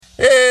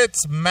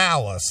It's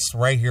Malice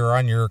right here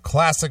on your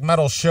classic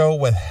metal show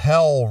with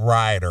Hell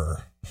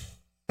Rider.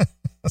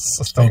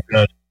 So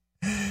good.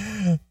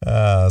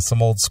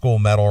 Some old school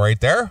metal right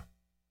there.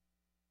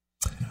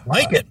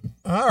 Like it.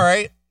 All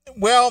right.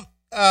 Well,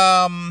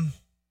 I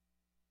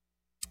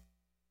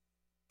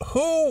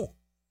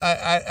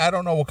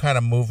don't know what kind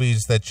of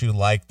movies that you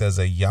liked as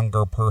a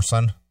younger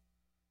person,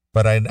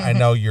 but I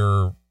know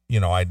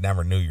I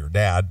never knew your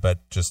dad,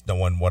 but just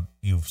knowing what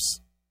you've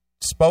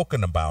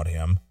spoken about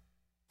him,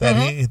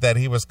 that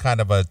he was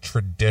kind of a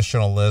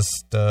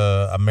traditionalist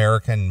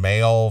American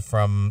male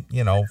from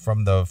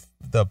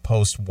the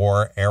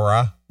post-war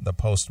era, the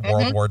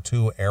post-World War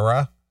II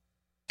era.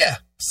 Yeah.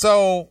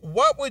 So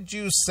what would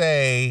you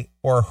say,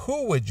 or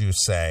who would you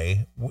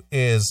say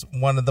is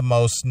one of the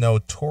most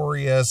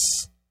notorious,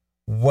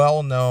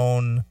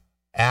 well-known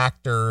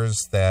actors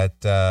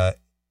that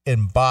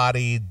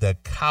embodied the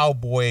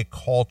cowboy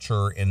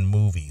culture in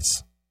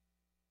movies?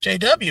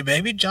 JW,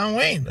 baby, John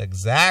Wayne.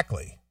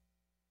 Exactly.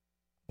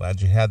 Glad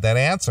you had that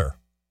answer.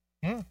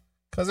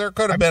 Because there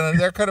could have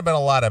been a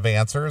lot of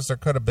answers. There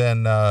could have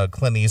been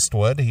Clint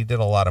Eastwood. He did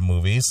a lot of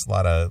movies, a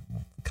lot of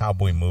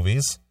cowboy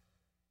movies.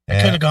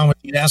 I could have gone with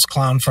the ass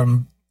clown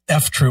from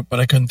F Troop,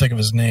 but I couldn't think of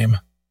his name.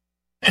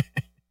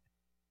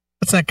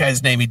 What's that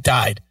guy's name? He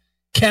died.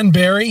 Ken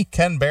Berry?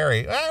 Ken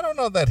Berry. I don't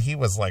know that he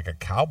was like a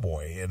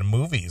cowboy in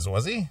movies,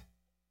 was he?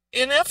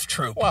 In F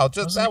Troop. Well,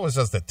 that was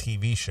just a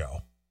TV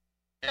show.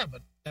 Yeah,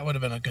 but that would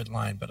have been a good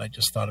line, but I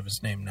just thought of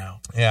his name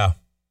now. Yeah.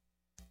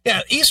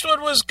 Yeah,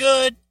 Eastwood was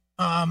good.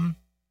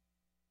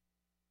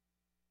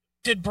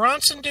 Did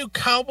Bronson do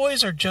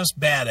cowboys or just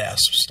badass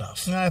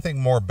stuff? I think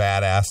more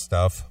badass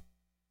stuff.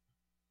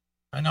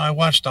 I know I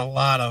watched a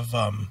lot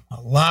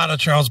of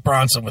Charles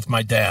Bronson with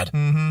my dad.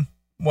 Mm-hmm.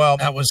 Well,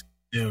 that was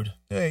dude.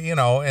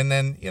 And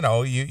then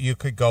you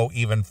could go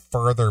even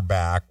further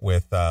back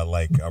with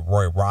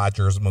Roy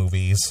Rogers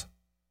movies.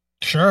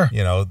 Sure.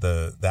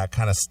 That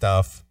kind of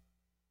stuff.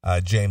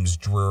 James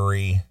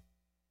Drury.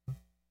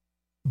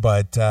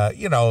 But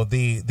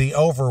the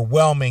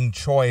overwhelming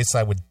choice,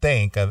 I would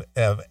think,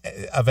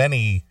 of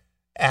any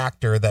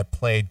actor that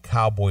played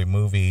cowboy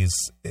movies,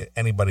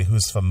 anybody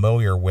who's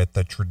familiar with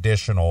the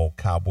traditional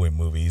cowboy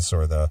movies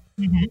or the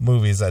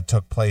movies that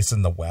took place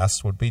in the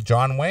West, would be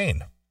John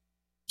Wayne.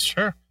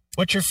 Sure.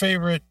 What's your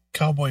favorite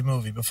cowboy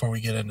movie before we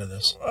get into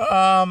this?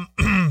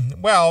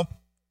 Well,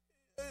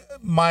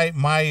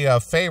 my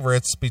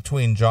favorites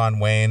between John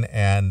Wayne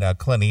and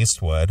Clint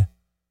Eastwood,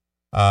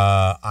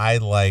 I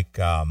like,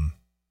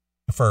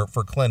 for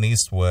Clint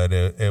Eastwood,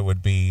 it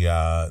would be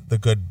The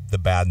Good, the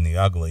Bad, and the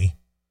Ugly.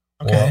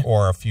 Okay.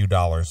 Or A Few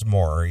Dollars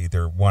More.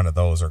 Either one of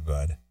those are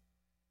good.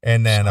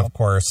 And then, of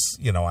course,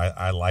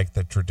 I like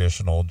the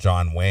traditional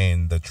John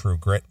Wayne, the True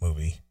Grit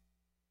movie.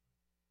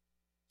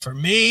 For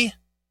me,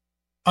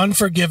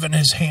 Unforgiven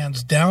is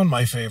hands down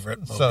my favorite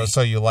movie. So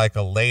you like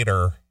a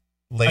later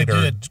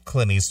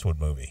Clint Eastwood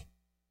movie.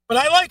 But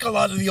I like a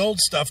lot of the old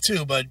stuff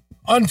too, but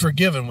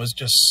Unforgiven was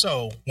just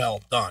so well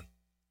done.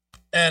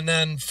 And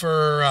then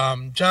for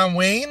John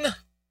Wayne,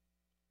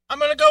 I'm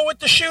going to go with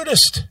The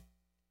Shootist.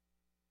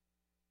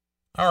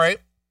 All right.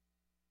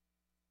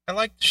 I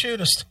like The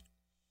Shootist.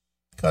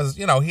 Because,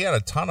 he had a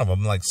ton of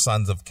them, like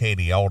Sons of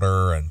Katie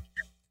Elder and,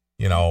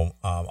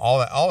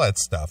 all that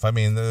stuff. I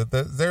mean,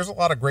 there's a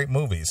lot of great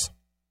movies.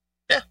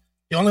 Yeah.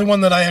 The only one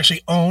that I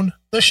actually own,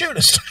 The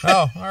Shootist.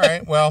 Oh, all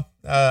right. Well,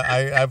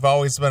 I've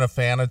always been a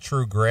fan of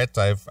True Grit.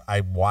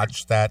 I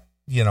watched that,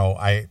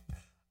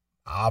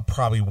 I'll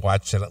probably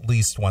watch it at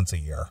least once a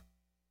year.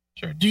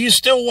 Sure. Do you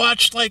still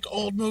watch like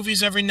old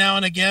movies every now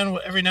and again?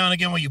 Every now and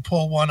again when you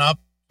pull one up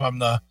from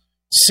the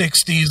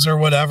 60s or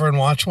whatever and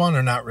watch one,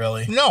 or not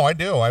really? No, I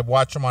do. I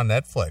watch them on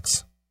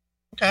Netflix.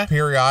 Okay.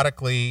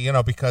 Periodically,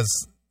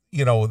 because,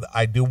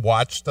 I do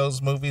watch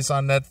those movies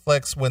on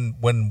Netflix. When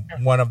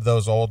one of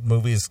those old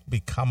movies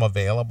become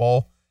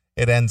available,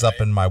 it ends up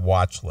in my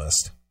watch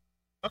list.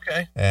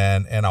 Okay.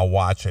 And I'll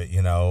watch it,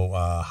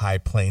 High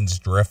Plains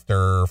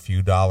Drifter, A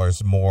Few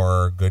Dollars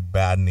More, Good,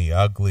 Bad, and the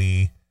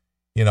Ugly,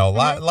 a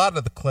lot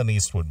of the Clint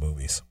Eastwood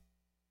movies.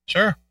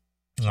 Sure.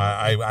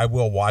 I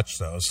will watch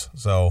those.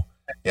 So,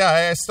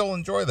 yeah, I still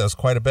enjoy those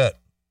quite a bit.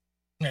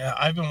 Yeah,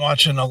 I've been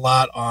watching a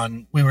lot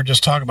we were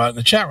just talking about in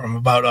the chat room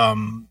about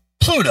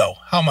Pluto,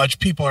 how much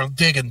people are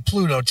digging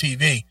Pluto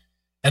TV.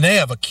 And they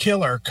have a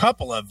killer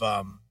couple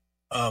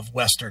of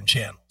Western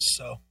channels.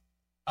 So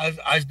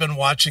I've been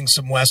watching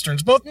some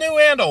Westerns, both new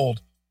and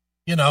old,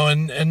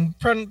 and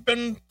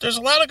there's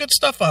a lot of good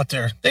stuff out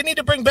there. They need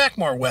to bring back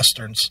more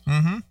Westerns.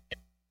 Mm-hmm.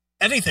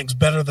 Anything's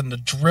better than the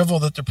drivel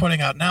that they're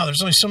putting out now.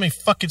 There's only so many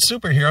fucking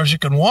superheroes you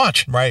can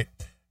watch. Right.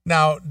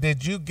 Now,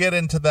 did you get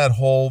into that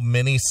whole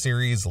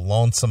mini-series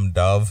Lonesome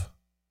Dove?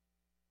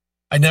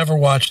 I never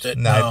watched it.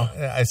 No.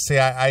 I see.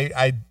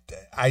 I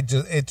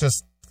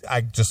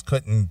just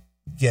couldn't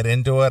get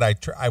into it.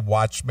 I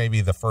watched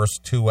maybe the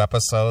first 2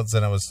 episodes,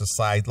 and it was just,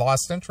 I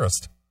lost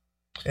interest.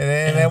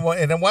 And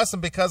it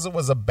wasn't because it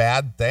was a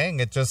bad thing.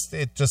 It just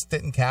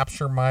didn't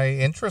capture my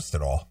interest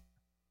at all.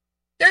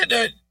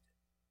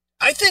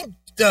 I think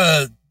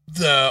the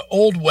the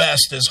Old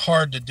West is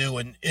hard to do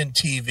in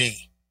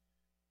TV.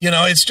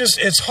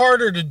 It's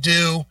harder to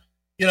do.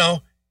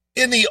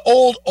 In the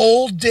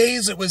old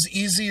days, it was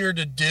easier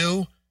to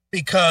do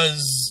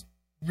because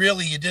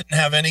really you didn't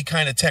have any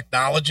kind of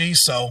technology.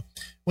 So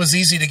it was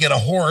easy to get a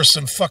horse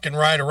and fucking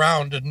ride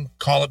around and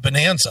call it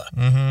Bonanza,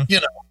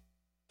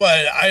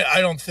 but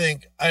I don't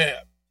think,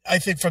 I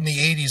think from the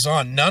 80s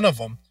on, none of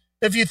them.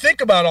 If you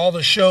think about all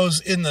the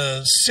shows in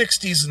the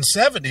 60s and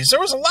 70s, there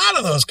was a lot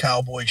of those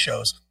cowboy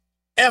shows.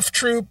 F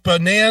Troop,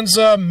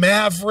 Bonanza,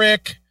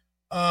 Maverick,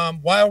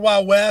 Wild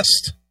Wild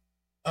West.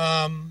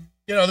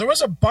 There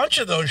was a bunch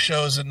of those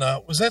shows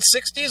was that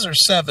 60s or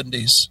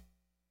 70s?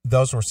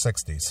 Those were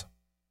 60s.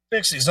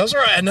 60s.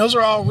 Those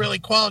are all really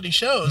quality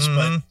shows,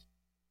 but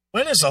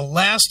when is the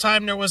last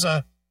time there was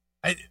I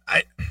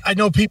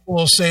know people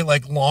will say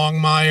like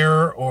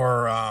Longmire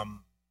or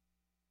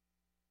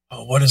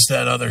what is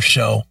that other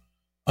show?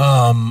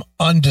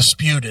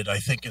 Undisputed, I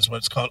think is what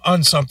it's called.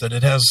 Unsomething.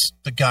 It has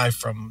the guy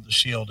from The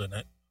Shield in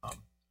it,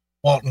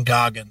 Walton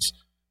Goggins.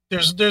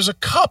 There's a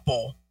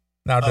couple.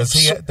 Now, does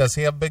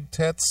he have big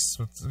tits?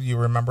 You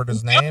remembered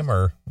his name,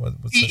 or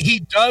he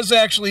does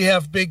actually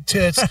have big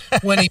tits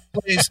when he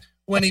plays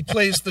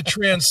the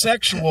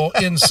transsexual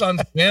in Sons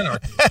of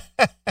Anarchy.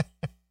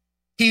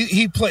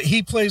 He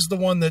plays the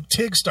one that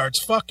Tig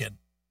starts fucking,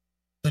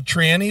 the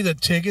tranny that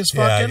Tig is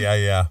fucking.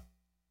 Yeah.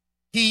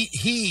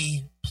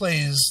 He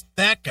plays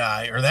that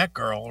guy or that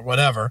girl or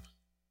whatever,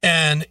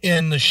 and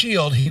in The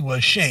Shield he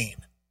was Shane.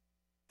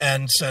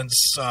 And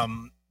since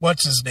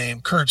what's his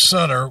name, Kurt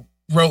Sutter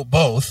wrote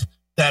both,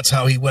 that's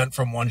how he went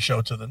from one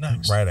show to the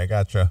next. Right, I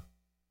gotcha.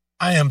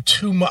 I am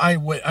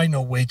I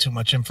know way too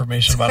much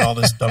information about all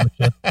this dumb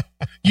shit.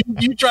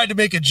 You tried to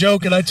make a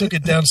joke and I took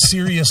it down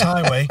Sirius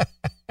Highway.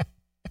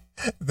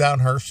 Down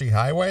Hershey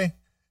Highway?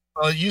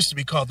 Well, it used to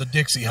be called the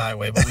Dixie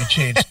Highway, but we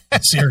changed it to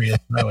Sirius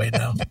Highway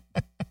now.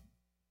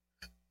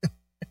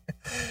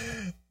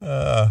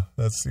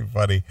 That's too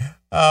funny.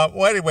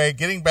 Well, anyway,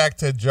 getting back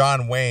to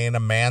John Wayne, a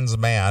man's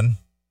man.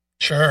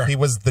 Sure. He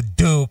was the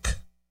Duke.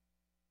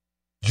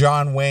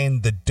 John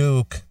Wayne, the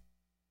Duke.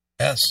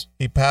 Yes.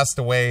 He passed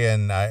away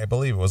in, I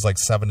believe it was like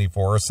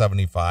 74 or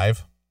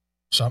 75.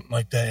 Something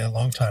like that, a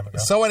long time ago.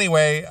 So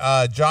anyway,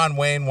 John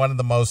Wayne, one of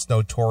the most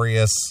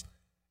notorious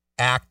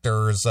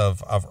actors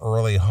of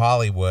early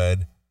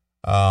Hollywood,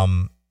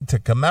 to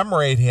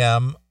commemorate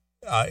him,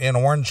 in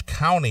Orange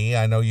County,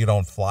 I know you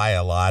don't fly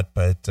a lot,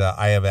 but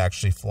I have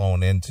actually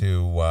flown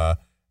into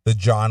the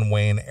John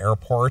Wayne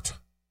Airport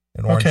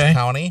in Orange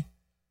County.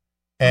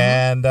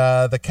 And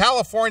the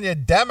California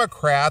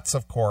Democrats,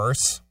 of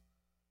course,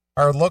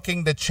 are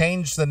looking to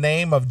change the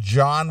name of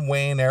John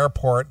Wayne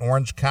Airport in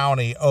Orange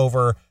County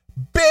over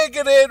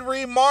bigoted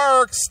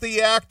remarks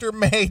the actor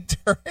made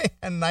during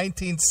a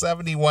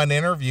 1971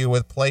 interview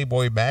with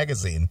Playboy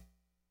magazine.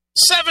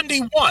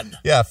 71?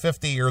 Yeah,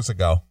 50 years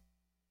ago.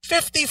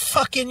 50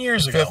 fucking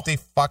years ago. 50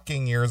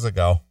 fucking years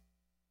ago.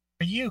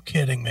 Are you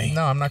kidding me?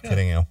 No, I'm not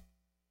kidding you.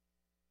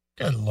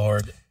 Good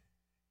Lord.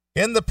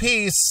 In the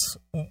piece,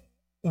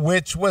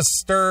 which has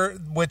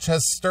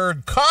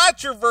stirred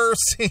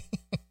controversy,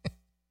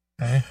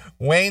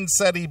 Wayne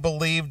said he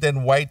believed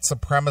in white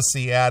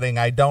supremacy, adding,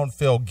 "I don't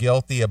feel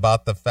guilty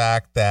about the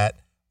fact that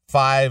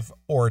 5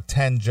 or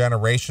 10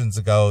 generations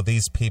ago,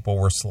 these people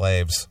were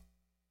slaves."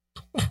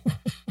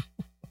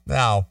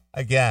 Now,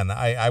 again,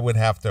 I would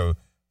have to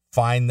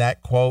find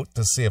that quote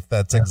to see if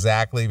that's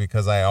exactly,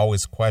 because I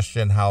always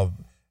question how,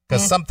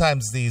 because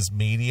sometimes these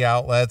media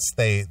outlets,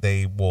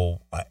 they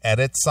will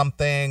edit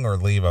something or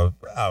leave a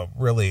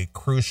really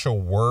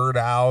crucial word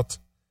out,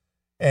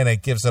 and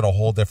it gives it a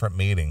whole different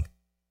meaning.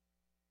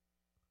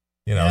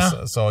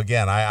 So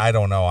again, I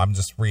don't know. I'm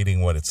just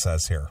reading what it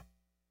says here.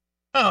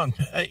 Oh,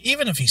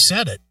 even if he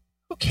said it,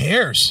 who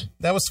cares?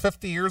 That was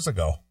 50 years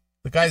ago.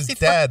 The guy's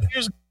dead.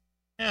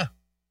 Yeah.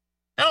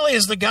 Not only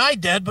is the guy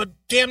dead, but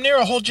damn near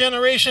a whole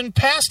generation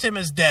past him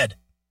is dead.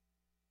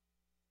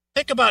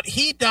 Think about,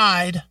 he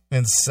died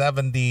in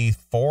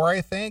 74,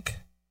 I think.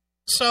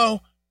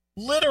 So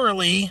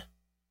literally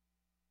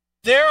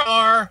there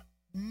are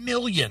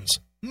millions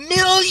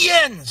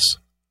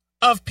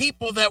of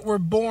people that were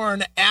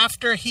born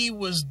after he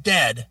was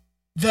dead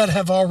that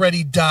have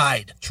already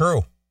died.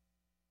 True.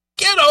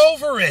 Get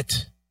over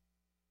it.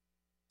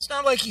 It's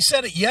not like he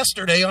said it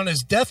yesterday on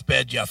his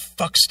deathbed, you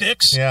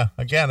fucksticks. Yeah,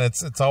 again,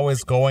 it's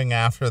always going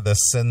after the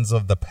sins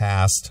of the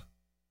past.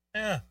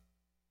 Yeah.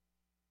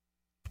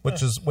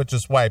 Which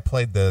is why I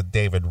played the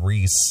David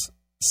Reese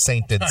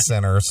Sainted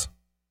Sinners.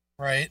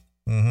 Right.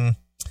 Mm-hmm.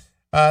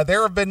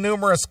 There have been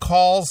numerous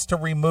calls to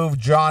remove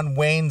John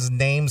Wayne's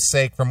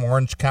namesake from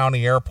Orange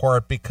County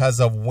Airport because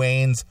of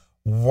Wayne's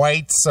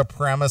white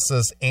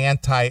supremacist,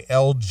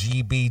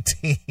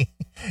 anti-LGBT,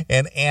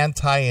 and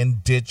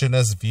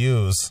anti-indigenous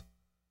views.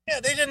 Yeah,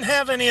 they didn't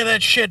have any of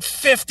that shit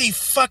 50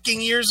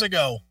 fucking years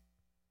ago.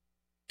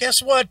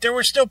 Guess what? There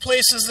were still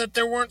places that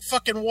there weren't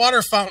fucking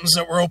water fountains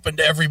that were open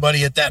to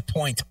everybody at that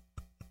point.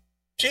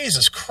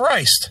 Jesus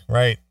Christ.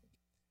 Right.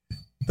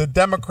 The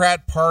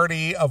Democrat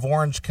Party of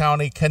Orange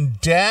County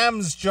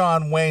condemns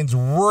John Wayne's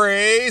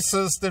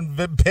racist and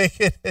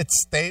bigoted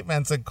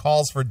statements and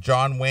calls for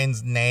John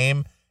Wayne's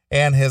name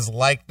and his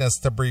likeness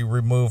to be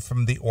removed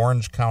from the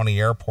Orange County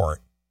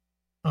Airport.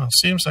 Oh,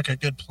 seems like a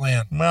good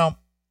plan. Well,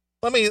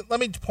 let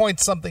me point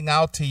something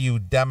out to you,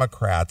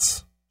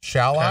 Democrats.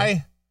 Shall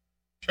I?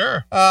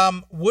 Sure.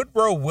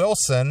 Woodrow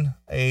Wilson,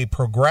 a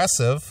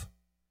progressive,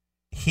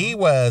 he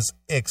was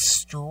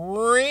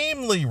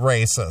extremely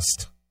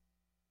racist.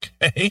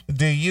 Okay.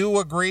 Do you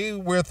agree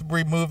with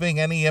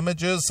removing any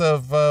images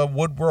of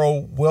Woodrow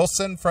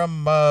Wilson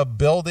from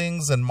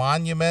buildings and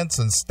monuments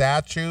and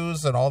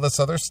statues and all this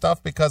other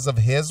stuff because of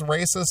his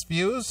racist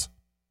views?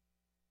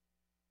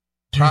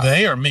 Do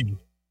they or me?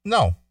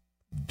 No.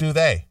 Do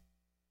they?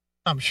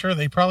 I'm sure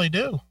they probably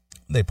do.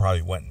 They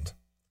probably wouldn't.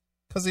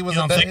 Because he was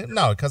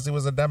because he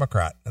was a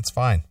Democrat. That's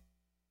fine.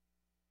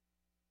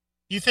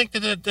 You think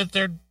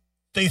that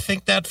they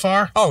think that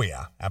far? Oh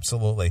yeah,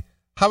 absolutely.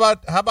 How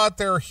about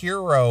their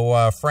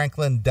hero,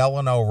 Franklin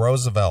Delano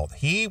Roosevelt?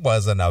 He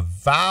was an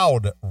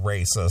avowed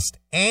racist,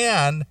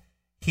 and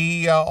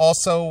he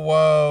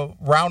also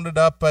rounded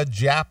up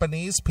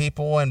Japanese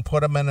people and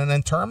put them in an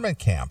internment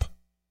camp.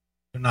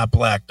 They're not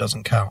black,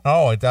 doesn't count.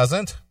 Oh, it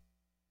doesn't?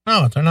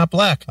 No, they're not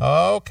black.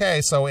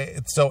 Okay, so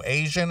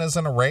Asian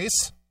isn't a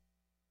race?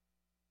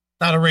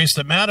 Not a race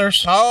that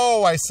matters.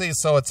 Oh, I see.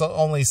 So it's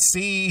only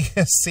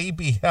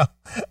CBLM,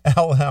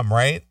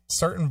 right?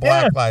 Certain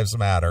Black Lives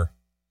Matter.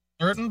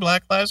 Certain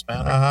Black Lives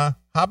Matter. Uh-huh.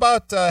 How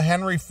about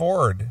Henry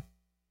Ford?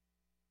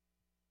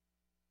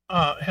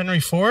 Henry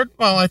Ford?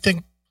 Well, I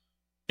think,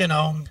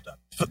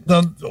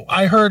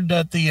 I heard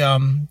that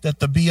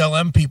the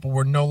BLM people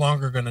were no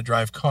longer going to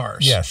drive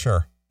cars. Yeah,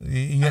 sure.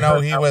 He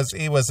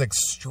was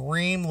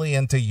extremely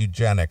into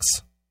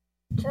eugenics.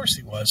 Of course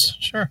he was.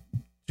 Sure.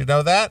 Did you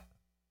know that?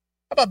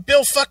 How about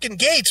Bill fucking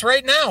Gates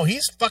right now?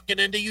 He's fucking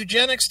into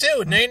eugenics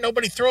too, and ain't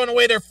nobody throwing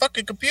away their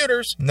fucking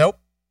computers.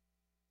 Nope.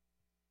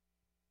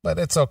 But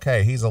it's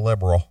okay. He's a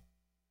liberal.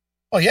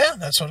 Oh, yeah,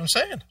 that's what I'm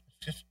saying.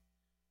 Just,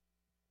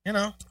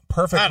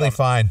 Perfectly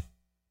fine.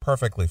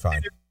 Perfectly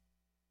fine.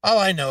 All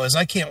I know is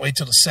I can't wait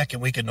till the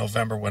second week of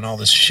November when all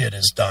this shit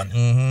is done.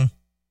 Mm-hmm.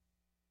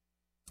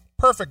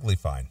 Perfectly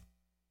fine.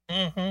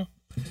 Mm-hmm.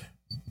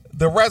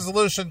 The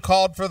resolution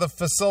called for the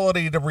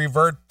facility to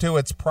revert to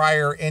its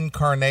prior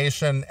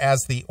incarnation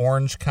as the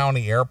Orange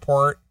County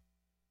Airport.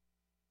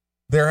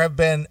 There have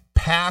been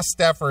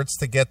past efforts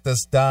to get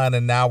this done,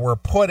 and now we're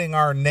putting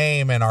our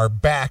name and our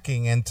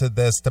backing into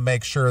this to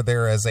make sure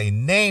there is a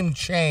name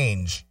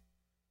change.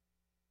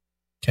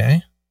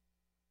 Okay.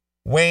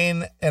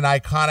 Wayne, an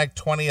iconic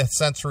 20th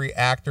century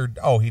actor.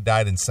 Oh, he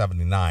died in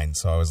 79,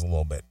 so I was a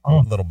little bit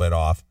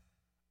off.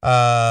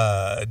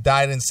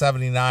 Died in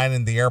 79,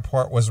 and the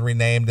airport was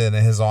renamed in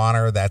his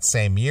honor that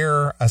same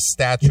year. A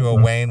statue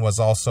of Wayne was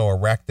also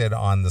erected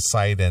on the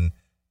site in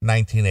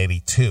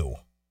 1982.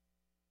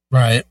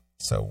 Right.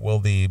 So will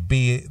the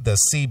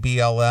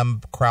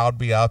CBLM crowd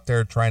be out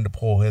there trying to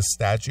pull his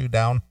statue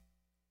down?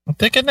 I'm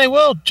thinking they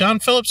will. John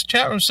Phillips'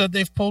 chat room said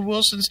they've pulled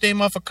Wilson's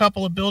name off a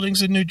couple of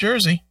buildings in New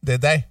Jersey.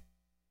 Did they?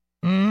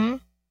 Mm-hmm.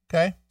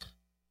 Okay.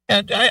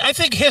 And I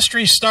think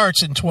history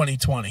starts in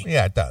 2020.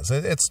 Yeah, it does.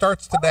 It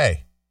starts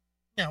today.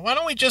 Yeah, why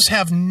don't we just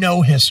have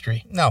no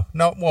history? No.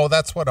 Well,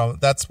 that's what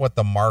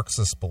the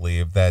Marxists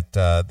believe, that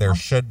there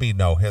should be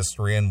no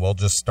history, and we'll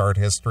just start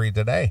history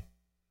today.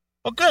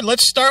 Well, good.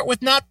 Let's start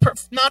with not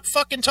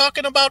fucking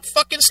talking about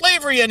fucking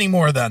slavery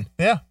anymore then.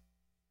 Yeah.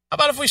 How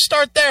about if we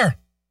start there?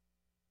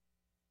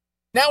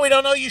 Now we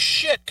don't owe you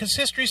shit because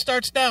history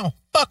starts now.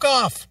 Fuck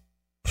off.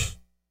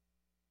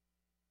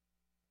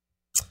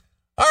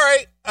 All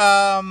right.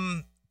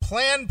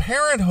 Planned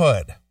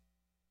Parenthood.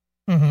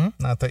 Mm-hmm.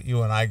 Not that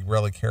you and I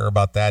really care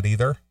about that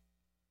either.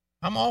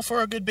 I'm all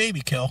for a good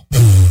baby kill.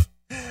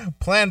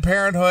 Planned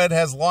Parenthood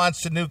has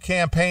launched a new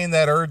campaign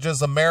that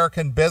urges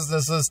American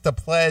businesses to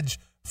pledge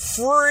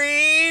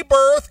free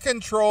birth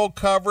control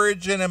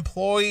coverage and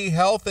employee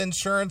health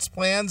insurance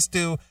plans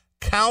to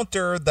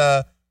counter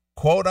the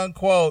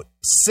quote-unquote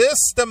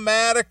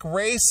systematic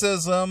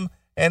racism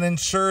and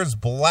ensures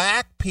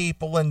black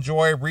people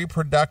enjoy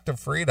reproductive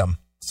freedom.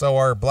 So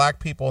are black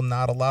people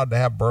not allowed to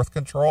have birth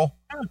control?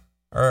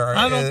 Or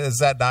is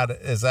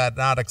that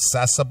not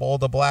accessible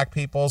to black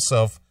people?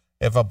 So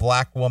if a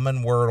black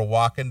woman were to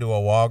walk into a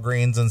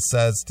Walgreens and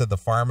says to the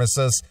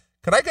pharmacist,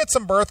 "Could I get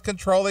some birth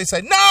control?" They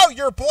say, "No,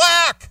 you're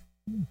black."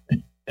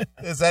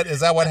 Is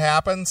that what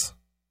happens?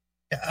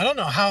 I don't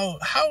know how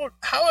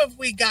have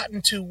we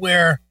gotten to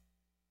where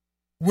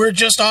we're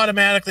just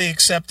automatically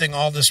accepting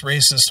all this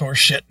racist horse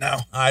shit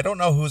now? I don't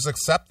know who's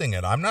accepting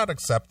it. I'm not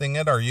accepting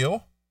it. Are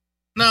you?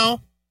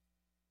 No.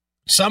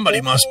 Somebody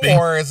must be.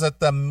 Or is it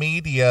the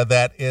media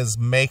that is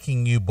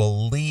making you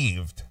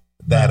believe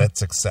that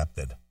it's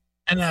accepted?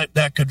 And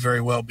that could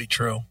very well be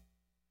true.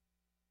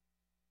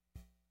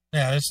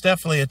 Yeah, it's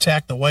definitely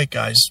attacked the white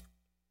guys'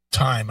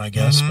 time, I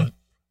guess. Mm-hmm.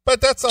 But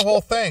that's the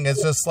whole thing.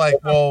 It's just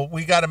like, well,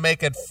 we got to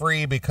make it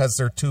free because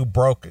they're too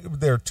broke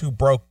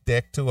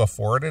dick to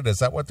afford it. Is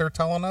that what they're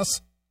telling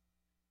us?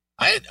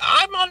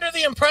 I'm under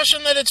the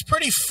impression that it's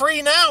pretty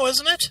free now,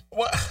 isn't it?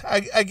 Well,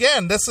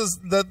 again, this is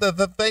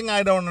the thing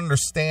I don't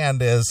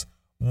understand is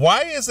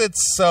why is it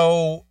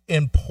so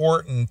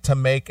important to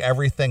make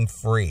everything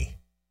free?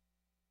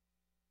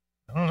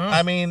 I don't know.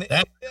 I mean,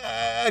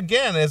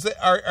 again,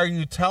 are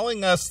you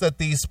telling us that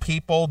these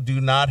people do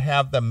not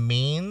have the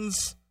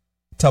means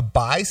to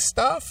buy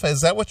stuff?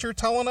 Is that what you're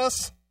telling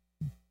us?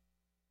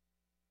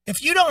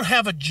 If you don't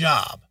have a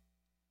job,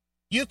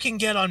 you can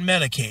get on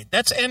Medicaid.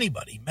 That's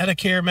anybody.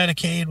 Medicare,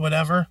 Medicaid,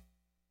 whatever.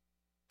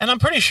 And I'm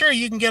pretty sure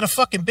you can get a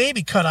fucking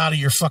baby cut out of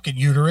your fucking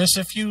uterus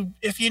if you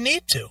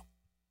need to.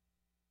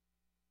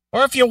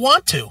 Or if you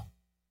want to.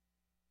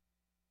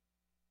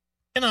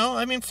 You know,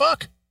 I mean,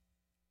 fuck.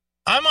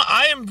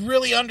 I am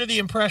really under the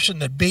impression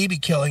that baby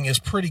killing is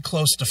pretty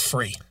close to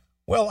free.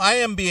 Well, I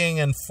am being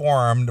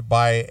informed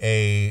by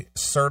a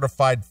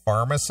certified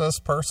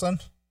pharmacist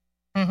person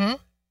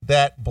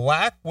that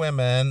black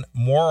women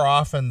more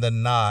often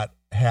than not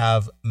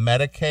have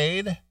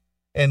Medicaid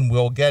and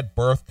will get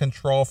birth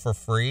control for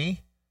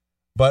free,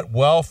 but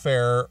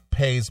welfare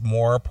pays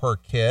more per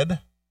kid.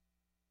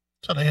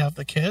 So they have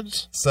the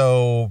kids?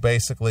 So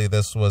basically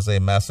this was a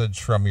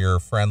message from your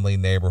friendly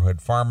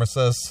neighborhood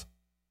pharmacist.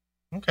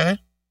 Okay.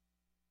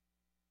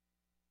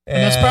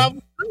 And that's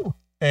probably true.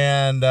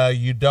 And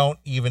you don't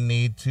even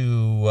need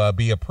to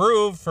be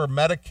approved for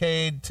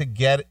Medicaid to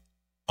get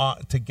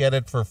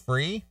it for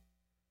free.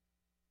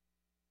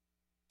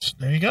 So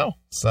there you go.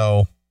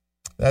 So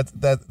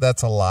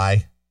that's a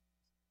lie.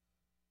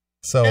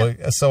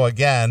 So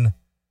again,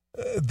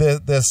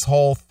 this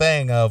whole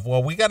thing of,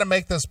 well, we got to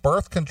make this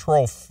birth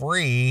control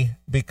free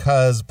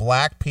because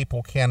black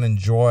people can't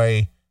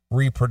enjoy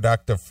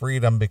reproductive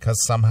freedom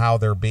because somehow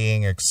they're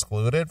being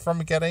excluded from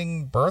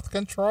getting birth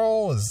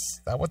control.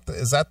 Is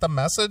that the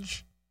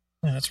message?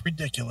 Yeah, that's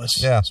ridiculous.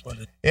 Yeah. That's what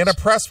it is. In a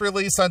press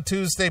release on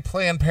Tuesday,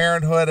 Planned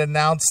Parenthood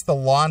announced the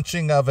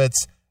launching of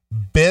its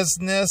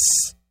Business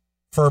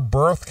for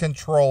Birth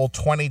Control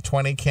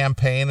 2020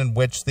 campaign, in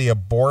which the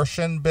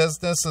abortion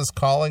business is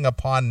calling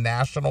upon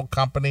national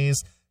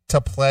companies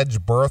to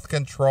pledge birth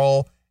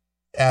control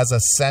as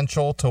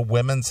essential to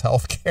women's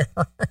health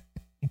care.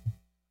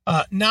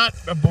 Not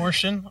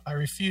abortion. I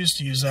refuse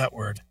to use that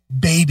word.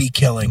 Baby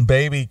killing.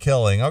 Baby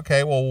killing.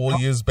 Okay, well, we'll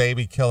use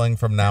baby killing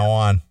from now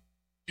on.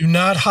 Do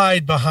not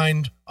hide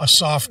behind a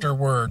softer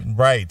word.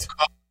 Right.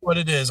 What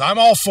it is. I'm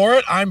all for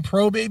it. I'm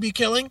pro baby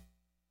killing.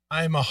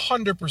 I'm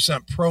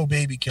 100% pro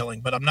baby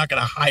killing, but I'm not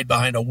going to hide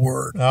behind a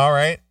word. All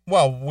right.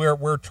 Well,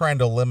 we're trying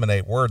to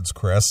eliminate words,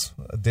 Chris.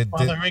 There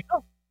we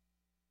go.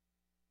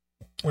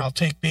 I'll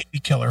take baby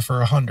killer for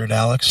 100,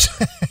 Alex.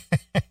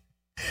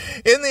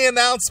 In the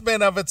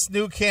announcement of its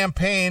new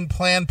campaign,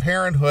 Planned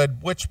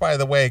Parenthood, which, by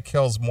the way,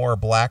 kills more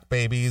black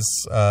babies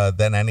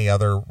than any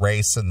other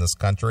race in this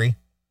country,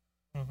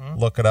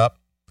 look it up,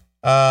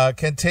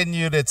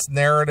 continued its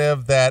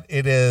narrative that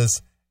it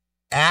is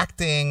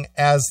acting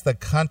as the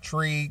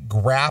country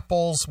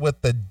grapples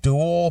with the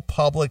dual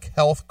public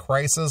health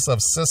crisis of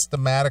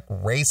systematic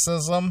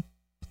racism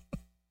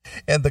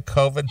and the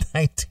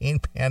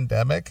COVID-19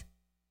 pandemic.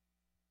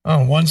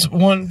 Oh,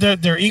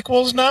 they're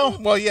equals now?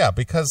 Well, yeah,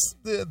 because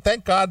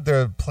thank God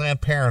the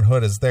Planned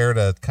Parenthood is there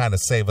to kind of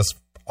save us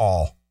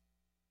all.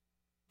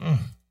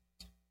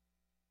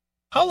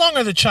 How long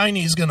are the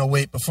Chinese going to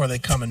wait before they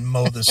come and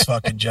mow this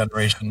fucking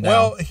generation down?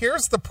 Well,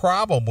 here's the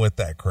problem with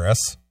that,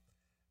 Chris.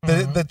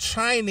 The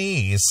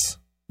Chinese,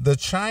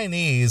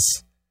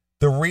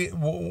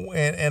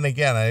 and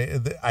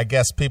again, I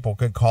guess people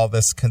could call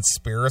this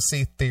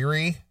conspiracy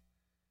theory,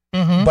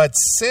 but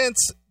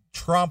since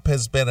Trump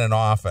has been in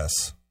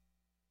office,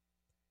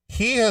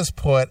 he has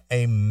put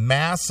a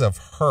massive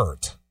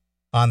hurt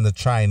on the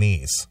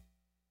Chinese.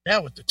 Yeah,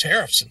 with the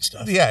tariffs and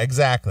stuff. Yeah,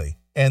 exactly.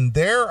 And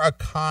their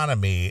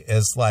economy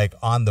is like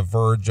on the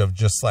verge of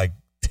just like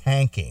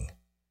tanking.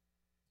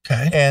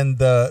 Okay. And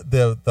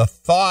the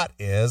thought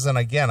is, and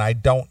again, I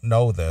don't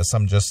know this,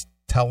 I'm just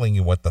telling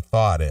you what the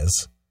thought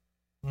is,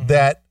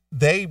 that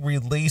they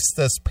released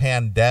this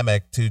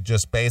pandemic to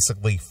just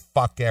basically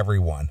fuck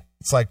everyone.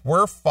 It's like,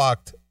 we're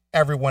fucked.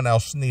 Everyone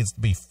else needs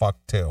to be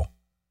fucked too.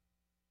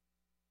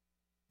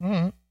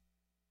 They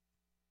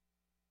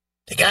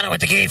got it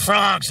with the gay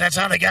frogs. That's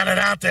how they got it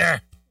out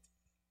there.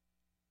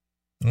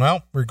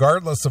 Well,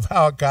 regardless of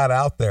how it got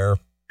out there,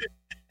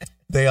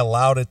 they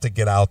allowed it to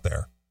get out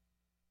there.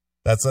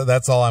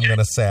 That's all I'm going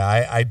to say.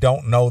 I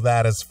don't know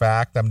that as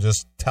fact. I'm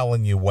just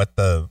telling you what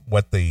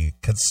the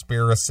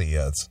conspiracy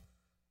is.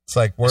 It's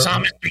like I saw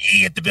Mr.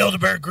 Yee at the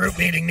Bilderberg group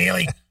meeting,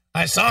 Neely.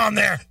 I saw him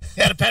there.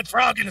 He had a pet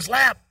frog in his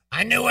lap.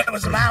 I knew what it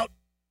was about.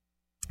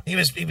 He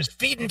was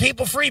feeding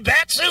people free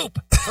bat soup.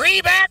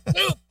 Free bat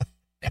soup.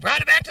 They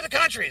brought it back to the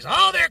countries.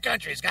 All their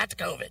countries got the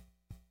COVID.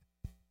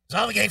 It's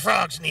all the gay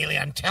frogs, Neely.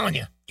 I'm telling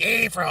you,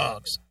 gay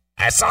frogs.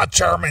 I saw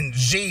Chairman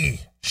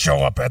Xi show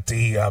up at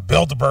the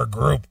Bilderberg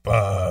Group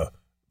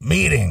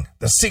meeting,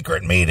 the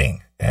secret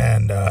meeting,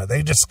 and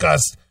they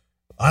discussed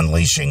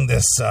unleashing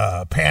this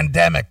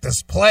pandemic,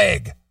 this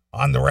plague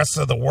on the rest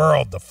of the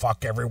world to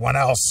fuck everyone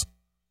else.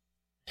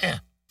 Yeah.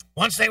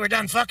 once they were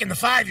done fucking the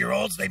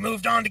 5-year-olds, they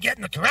moved on to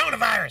getting the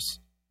coronavirus.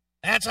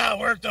 That's how it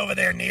worked over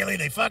there, Neely.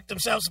 They fucked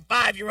themselves some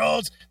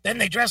 5-year-olds, then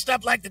they dressed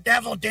up like the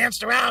devil,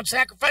 danced around,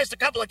 sacrificed a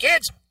couple of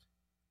kids,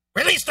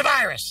 released the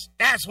virus.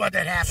 That's what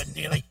had happened,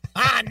 Neely.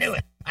 I knew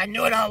it. I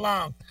knew it all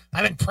along.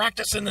 I've been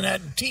practicing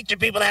that and teaching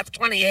people that for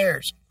 20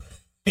 years.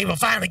 People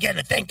finally getting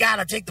it. Thank God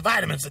I take the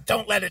vitamins and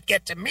don't let it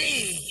get to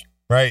me.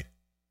 Right.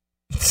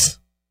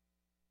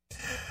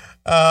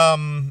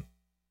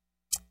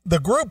 The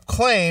group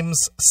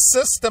claims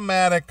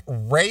systematic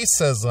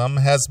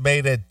racism has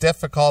made it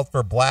difficult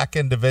for black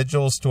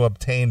individuals to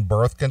obtain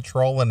birth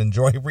control and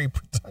enjoy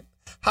reproduction.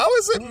 How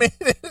has it made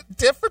it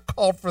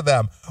difficult for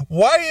them?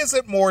 Why is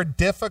it more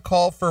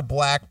difficult for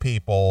black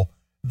people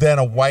than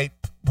a white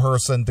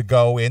person to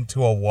go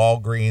into a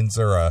Walgreens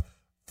or a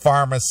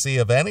pharmacy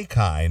of any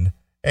kind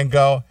and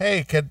go,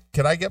 hey,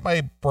 could I get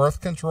my birth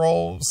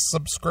control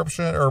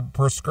subscription or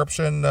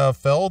prescription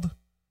filled?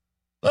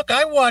 Look,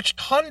 I watched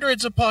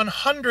hundreds upon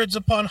hundreds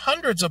upon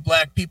hundreds of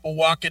black people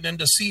walking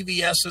into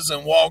CVS's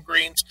and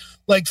Walgreens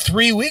like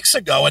 3 weeks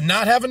ago and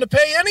not having to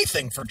pay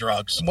anything for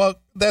drugs. Well,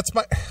 that's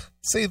my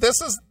see. This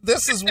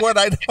is what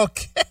I don't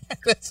get.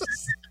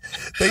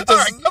 They just, all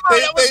right, come on,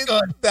 that was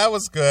good. That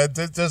was good.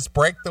 To just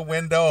break the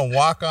window and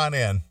walk on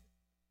in.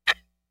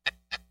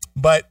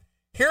 But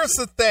here's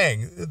the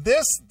thing: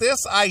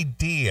 this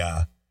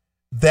idea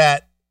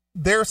that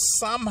they're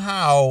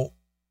somehow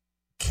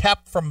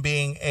kept from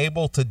being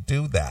able to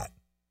do that.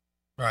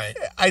 Right.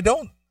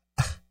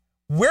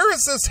 Where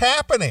is this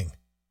happening?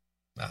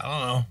 I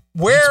don't know.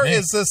 Where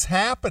is this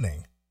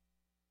happening?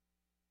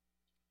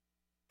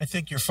 I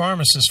think your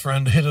pharmacist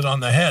friend hit it on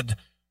the head.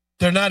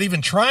 They're not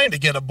even trying to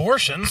get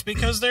abortions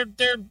because they're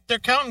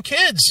counting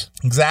kids.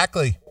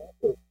 Exactly.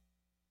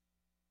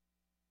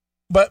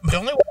 But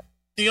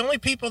the only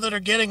people that are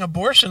getting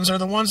abortions are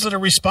the ones that are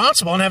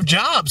responsible and have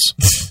jobs.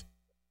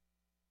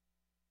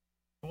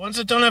 The ones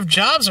that don't have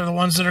jobs are the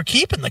ones that are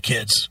keeping the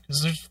kids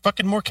because there's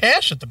fucking more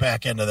cash at the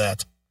back end of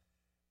that.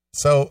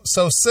 So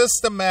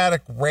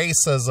systematic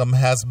racism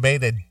has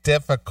made it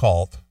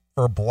difficult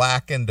for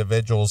black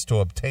individuals to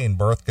obtain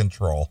birth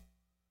control.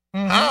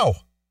 Mm-hmm. How?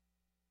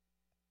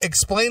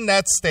 Explain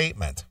that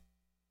statement.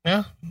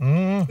 Yeah.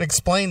 Mm-hmm.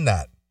 Explain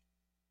that.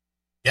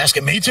 You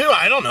asking me too?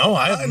 I don't know.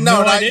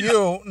 No, not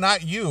idea.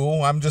 Not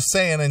you. I'm just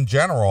saying in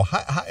general.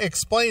 How,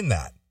 explain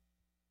that.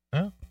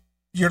 Yeah.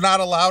 You're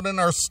not allowed in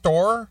our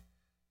store?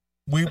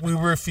 We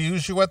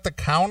refuse you at the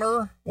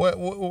counter?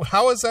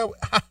 How is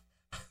that?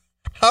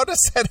 How does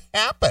that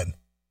happen?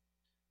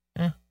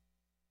 Yeah.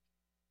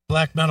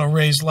 Black metal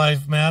raised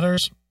life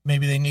matters.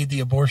 Maybe they need the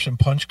abortion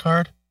punch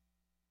card.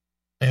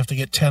 They have to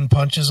get 10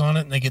 punches on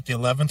it and they get the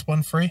 11th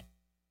one free.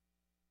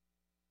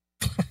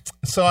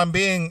 So I'm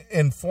being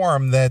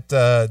informed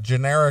that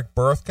generic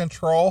birth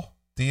control,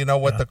 do you know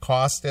what the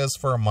cost is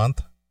for a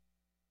month?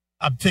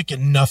 I'm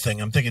thinking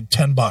nothing. I'm thinking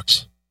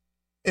 $10.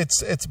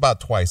 It's about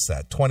twice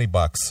that, $20.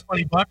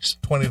 $20?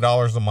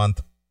 $20 a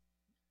month.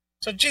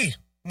 So, gee,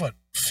 what,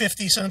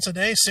 50 cents a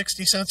day,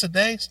 60 cents a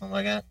day, something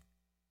like that?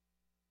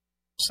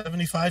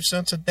 75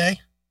 cents a day?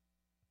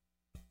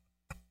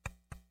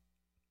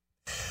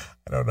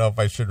 I don't know if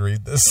I should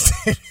read this.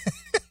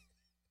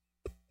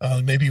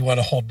 Maybe you want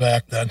to hold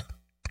back then.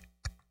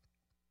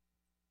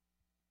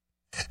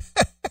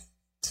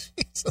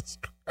 Jesus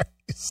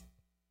Christ.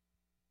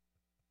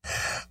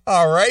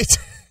 All right.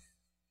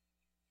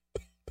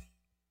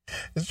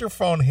 Is your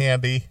phone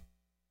handy?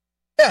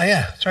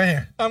 Yeah, it's right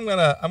here. I'm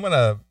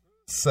gonna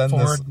send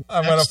forward this.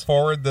 I'm gonna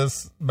forward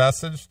this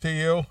message to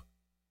you. All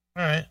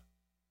right.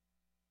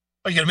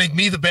 Are you gonna make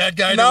me the bad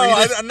guy? No, to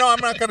read it? no,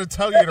 I'm not gonna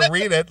tell you to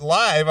read it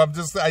live.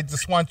 I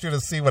just want you to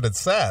see what it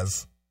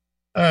says.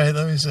 All right,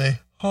 let me see.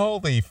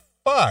 Holy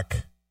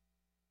fuck.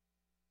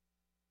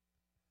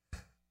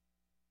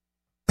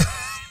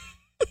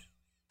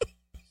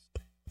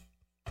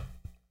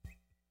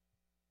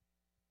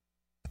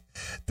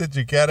 Did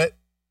you get it?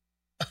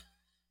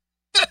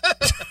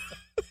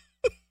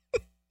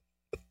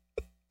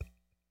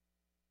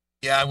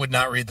 Yeah, I would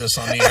not read this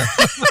on the air.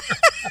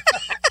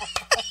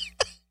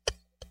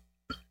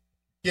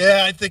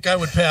 Yeah, I think I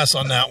would pass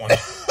on that one.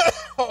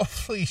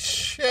 Holy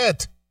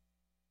shit.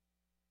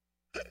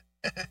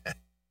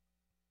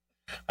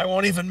 I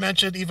won't even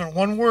mention even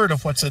one word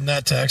of what's in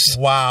that text.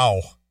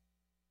 Wow.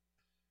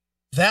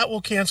 That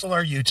will cancel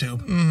our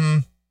YouTube. Mm-hmm.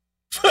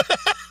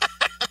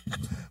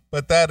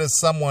 But that is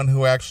someone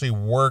who actually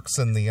works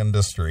in the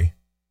industry.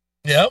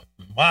 Yep.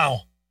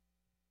 Wow.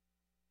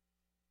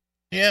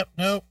 Yep.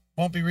 Nope.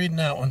 Won't be reading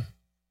that one.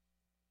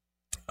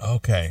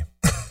 Okay.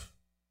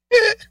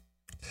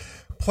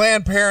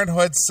 Planned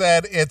Parenthood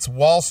said its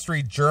Wall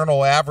Street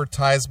Journal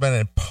advertisement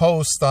and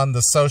post on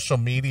the social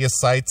media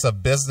sites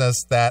of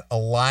business that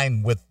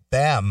align with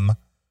them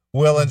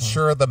will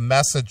ensure the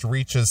message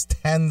reaches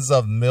tens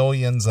of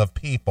millions of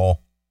people.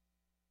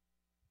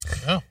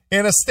 Yeah.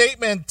 In a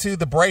statement to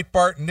the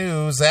Breitbart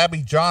News,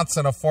 Abby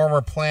Johnson, a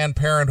former Planned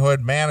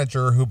Parenthood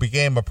manager who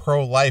became a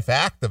pro-life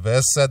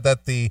activist, said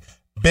that the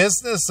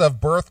business of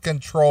birth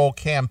control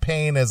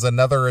campaign is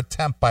another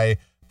attempt by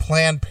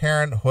Planned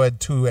Parenthood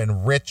to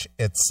enrich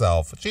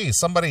itself. Gee,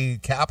 somebody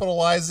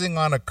capitalizing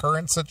on a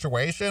current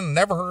situation?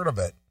 Never heard of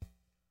it.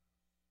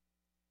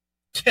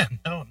 Yeah,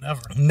 no,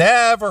 never.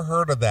 Never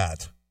heard of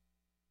that.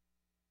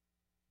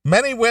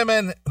 Many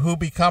women who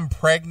become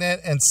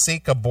pregnant and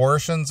seek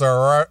abortions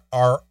are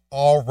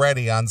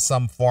already on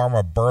some form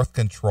of birth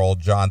control,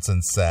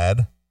 Johnson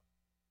said.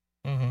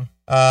 Mm-hmm.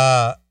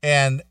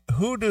 And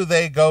who do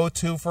they go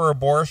to for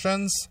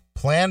abortions?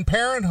 Planned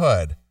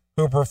Parenthood,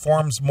 who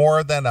performs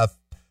more than a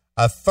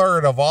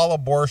third of all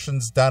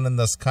abortions done in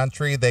this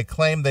country. They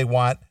claim they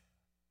want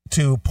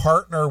to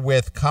partner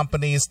with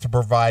companies to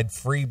provide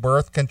free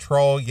birth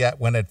control, yet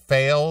when it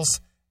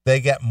fails, they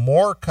get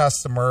more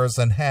customers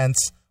and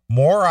hence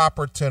more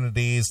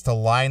opportunities to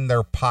line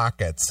their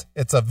pockets.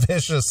 It's a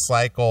vicious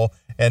cycle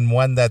and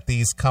one that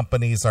these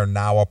companies are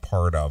now a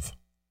part of.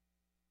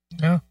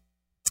 Yeah.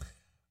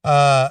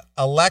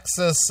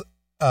 Alexis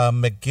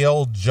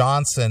McGill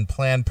Johnson,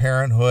 Planned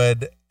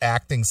Parenthood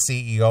acting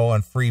CEO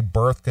and free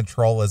birth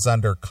control, is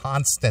under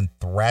constant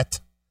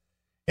threat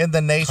in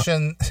the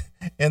nation.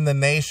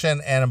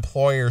 And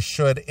employers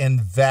should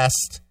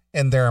invest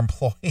in their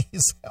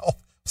employees'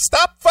 health.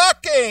 Stop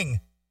fucking.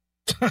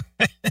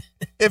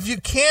 If you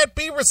can't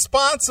be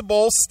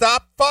responsible,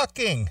 stop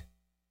fucking.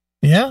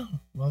 Yeah.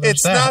 Well,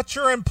 it's not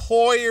your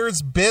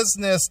employer's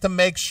business to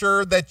make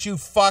sure that you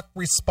fuck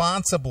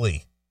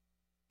responsibly.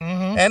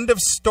 Mm-hmm. End of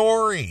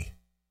story.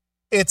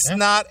 It's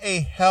not a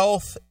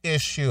health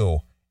issue.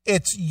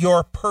 It's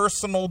your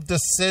personal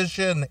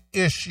decision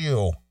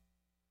issue.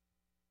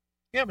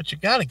 Yeah, but you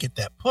got to get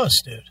that puss,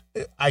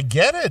 dude. I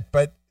get it,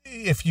 but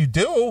if you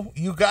do,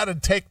 you got to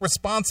take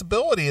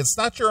responsibility. It's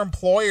not your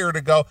employer to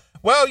go,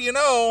 well, you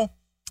know,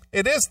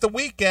 it is the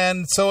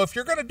weekend, so if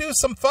you're going to do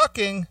some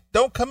fucking,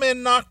 don't come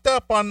in knocked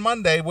up on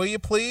Monday, will you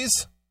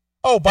please?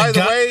 Oh, by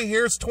the way,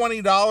 here's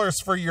 $20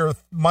 for your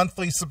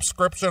monthly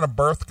subscription of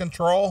birth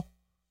control.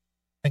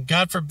 And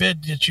God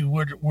forbid that you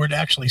would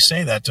actually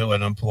say that to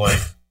an employee.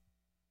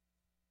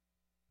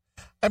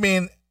 I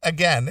mean,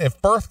 again,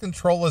 if birth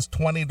control is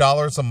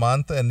 $20 a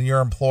month and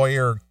your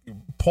employer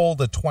pulled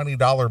a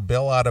 $20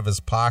 bill out of his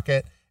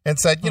pocket and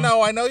said, you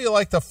know, I know you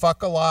like to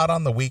fuck a lot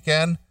on the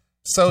weekend,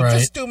 so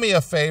just do me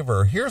a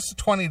favor. Here's the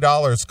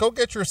 $20. Go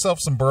get yourself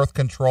some birth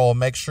control and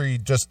make sure you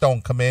just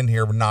don't come in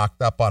here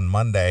knocked up on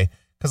Monday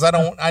because I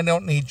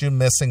don't need you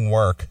missing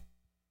work.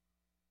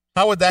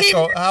 How would that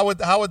go? How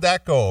would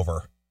that go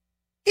over?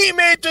 He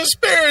made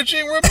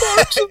disparaging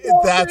remarks.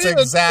 That's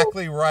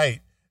exactly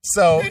right.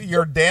 So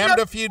you're damned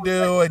if you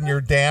do and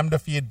you're damned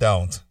if you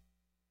don't.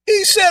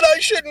 He said I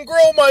shouldn't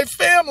grow my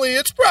family.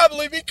 It's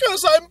probably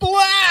because I'm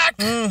black.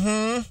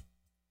 Mm-hmm.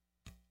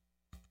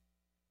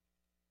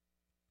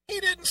 He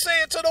didn't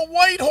say it to the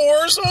white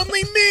horse,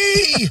 only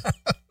me.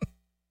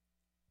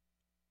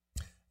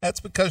 That's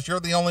because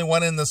you're the only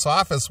one in this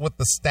office with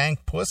the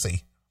stank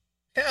pussy.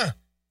 Yeah.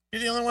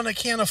 You're the only one that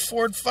can't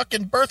afford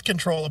fucking birth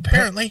control,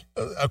 apparently.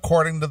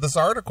 According to this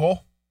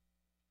article.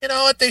 You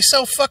know what? They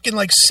sell fucking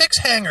like 6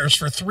 hangers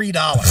for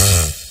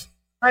 $3.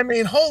 I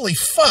mean, holy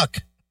fuck.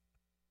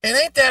 It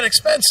ain't that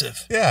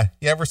expensive. Yeah.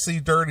 You ever see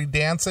Dirty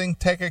Dancing?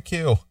 Take a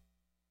cue.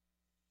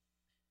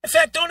 In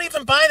fact, don't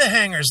even buy the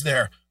hangers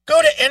there.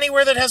 Go to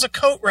anywhere that has a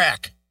coat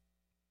rack.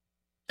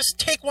 Just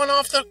take one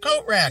off the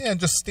coat rack. Yeah, and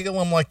just steal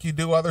them like you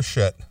do other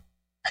shit.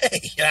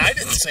 Hey, yeah, I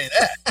didn't say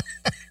that.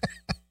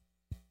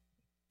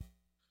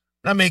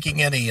 Not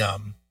making any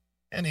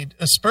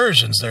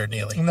aspersions there,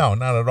 Neely. No,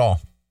 not at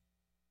all.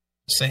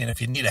 Saying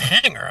if you need a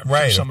hanger, I'm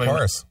right, sure somebody of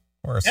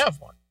course. have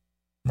one.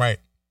 Right.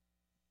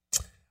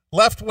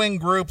 Left-wing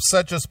groups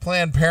such as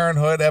Planned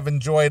Parenthood have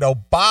enjoyed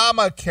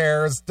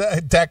Obamacare's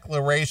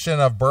declaration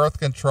of birth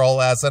control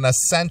as an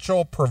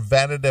essential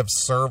preventative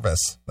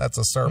service. That's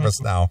a service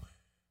now.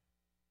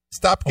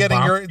 The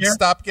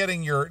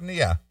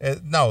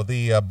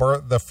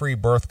free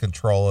birth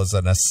control is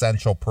an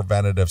essential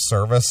preventative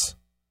service.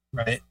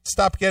 Right.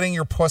 Stop getting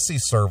your pussy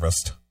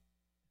serviced.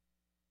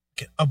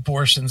 Get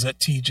abortions at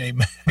TJ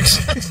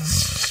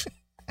Maxx.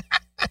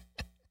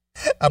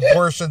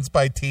 Abortions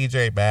by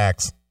TJ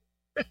Maxx.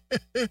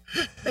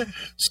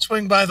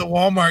 Swing by the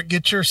Walmart,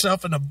 get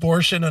yourself an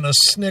abortion and a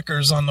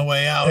Snickers on the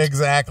way out.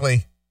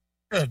 Exactly.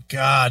 Good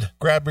God.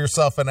 Grab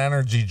yourself an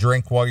energy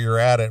drink while you're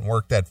at it and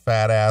work that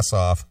fat ass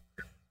off.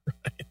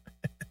 Right.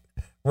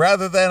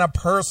 Rather than a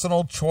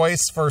personal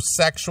choice for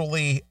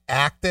sexually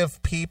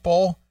active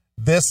people,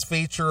 this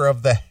feature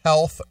of the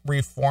health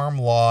reform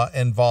law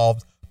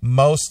involved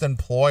most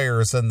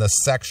employers and the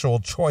sexual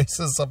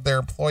choices of their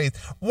employees.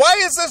 Why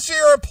is this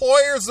your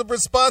employer's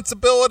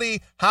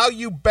responsibility how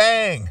you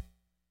bang?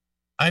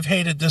 I've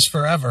hated this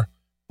forever.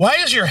 Why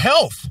is your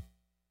health?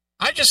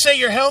 I just say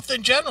your health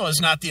in general is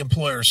not the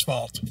employer's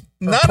fault.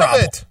 None of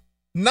it.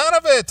 None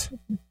of it.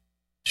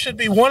 Should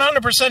be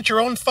 100% your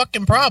own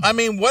fucking problem. I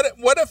mean, what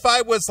if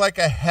I was like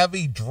a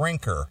heavy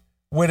drinker?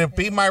 Would it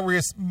be my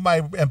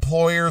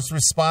employer's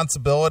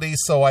responsibility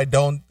so I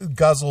don't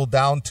guzzle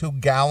down 2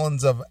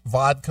 gallons of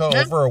vodka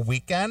over a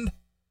weekend?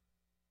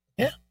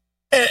 Yeah.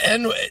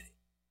 And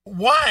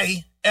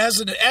why,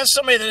 as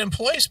somebody that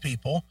employs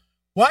people,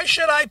 Why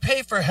should I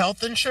pay for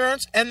health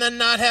insurance and then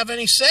not have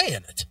any say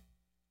in it?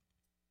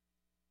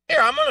 Here,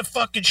 I'm going to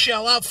fucking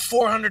shell out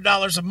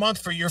 $400 a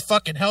month for your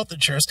fucking health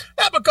insurance.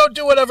 Yeah, but go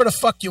do whatever the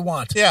fuck you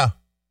want. Yeah.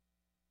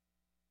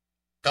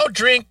 Go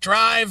drink,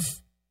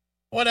 drive,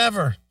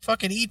 whatever.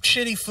 Fucking eat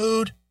shitty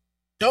food.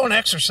 Don't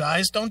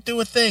exercise. Don't do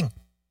a thing.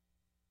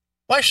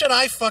 Why should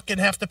I fucking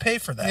have to pay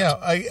for that?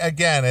 Yeah,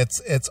 again,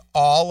 it's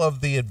all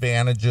of the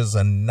advantages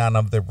and none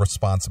of the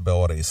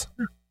responsibilities.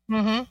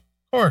 Mm-hmm. Of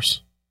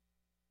course.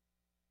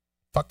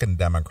 Fucking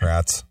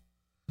Democrats.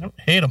 I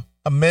hate them.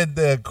 Amid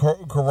the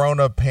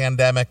corona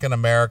pandemic in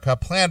America,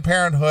 Planned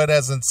Parenthood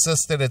has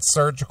insisted its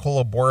surgical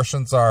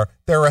abortions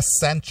they're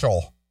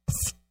essential.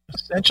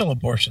 Essential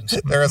abortions.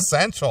 They're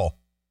essential.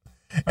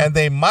 And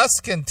they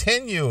must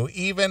continue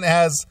even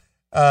as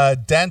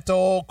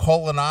dental,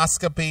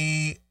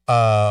 colonoscopy,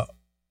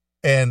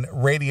 and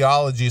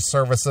radiology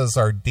services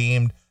are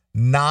deemed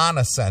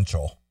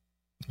non-essential.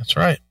 That's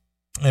right.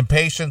 And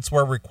patients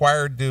were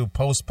required to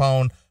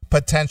postpone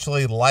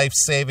potentially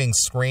life-saving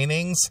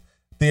screenings.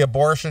 The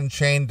abortion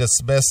chain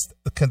dismissed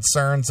the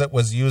concerns it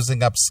was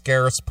using up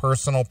scarce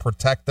personal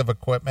protective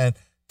equipment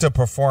to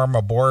perform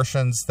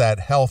abortions that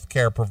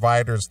healthcare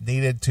providers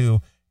needed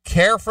to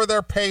care for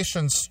their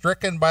patients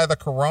stricken by the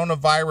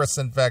coronavirus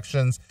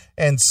infections,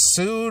 and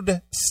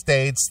sued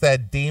states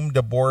that deemed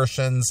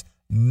abortions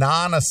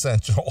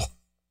non-essential.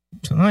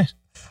 Nice.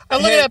 I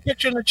look at that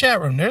picture in the chat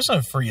room. There's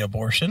a free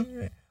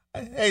abortion.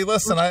 Hey,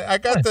 listen, I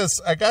got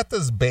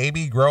this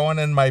baby growing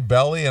in my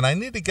belly, and I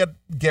need to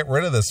get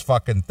rid of this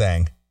fucking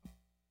thing.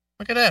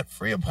 Look at that,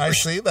 free abortion. I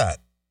see that.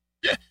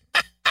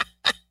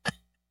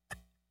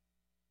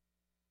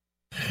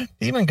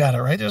 Demon got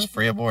it right. There's a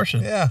free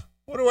abortion. Yeah.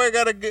 What do I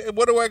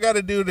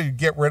gotta do to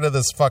get rid of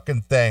this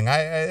fucking thing?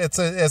 It's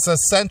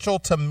essential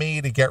to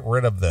me to get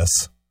rid of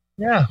this.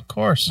 Yeah, of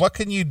course. What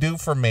can you do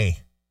for me?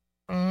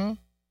 Mm-hmm.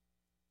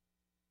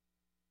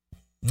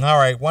 All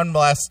right, one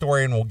last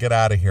story, and we'll get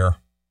out of here.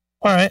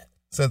 All right.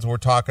 Since we're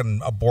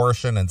talking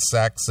abortion and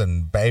sex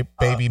and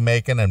baby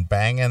making and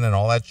banging and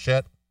all that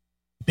shit.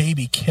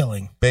 Baby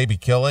killing. Baby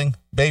killing.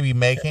 Baby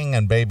making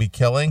and baby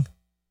killing.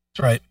 That's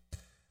right.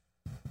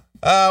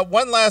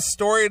 One last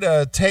story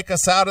to take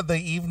us out of the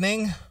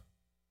evening.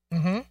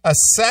 Mm-hmm. A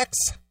sex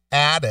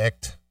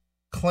addict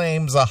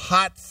claims a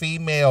hot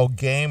female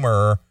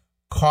gamer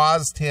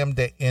caused him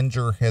to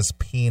injure his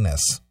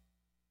penis.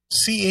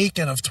 C.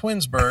 Aiken of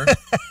Twinsburg.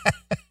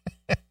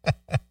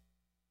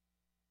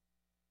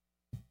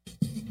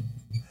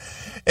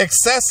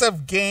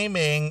 Excessive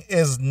gaming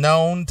is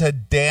known to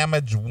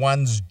damage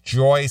one's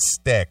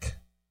joystick.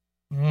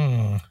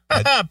 But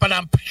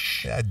I'm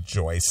A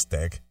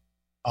joystick.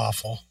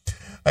 Awful.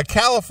 A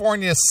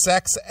California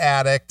sex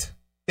addict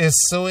is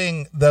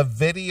suing the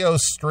video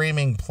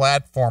streaming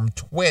platform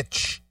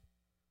Twitch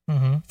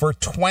for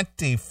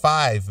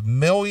 $25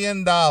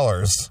 million.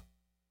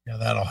 Yeah,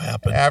 that'll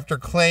happen. After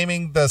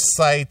claiming the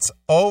site's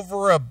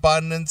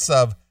overabundance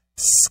of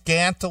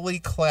scantily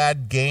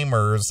clad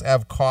gamers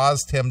have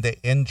caused him to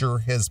injure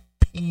his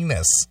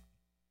penis.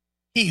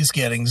 He's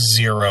getting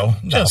zero.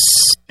 Just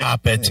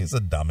stop it. He's a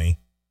dummy.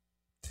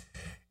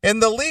 In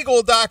the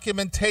legal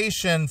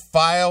documentation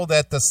filed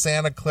at the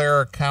Santa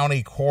Clara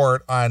County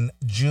Court on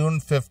June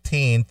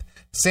 15th,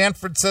 San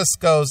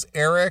Francisco's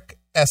Eric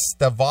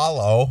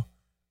Estevalo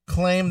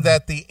claimed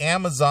that the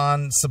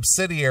Amazon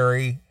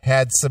subsidiary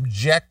had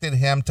subjected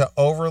him to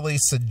overly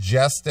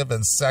suggestive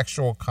and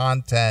sexual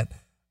content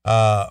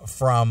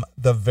from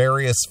the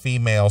various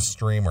female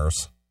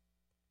streamers.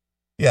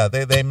 Yeah,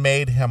 they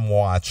made him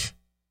watch.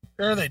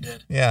 Sure they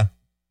did. Yeah.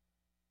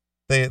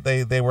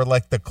 They were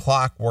like the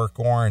Clockwork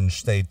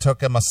Orange. They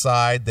took him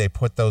aside, they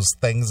put those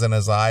things in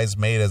his eyes,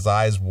 made his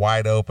eyes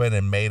wide open,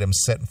 and made him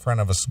sit in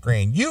front of a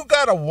screen. You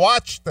got to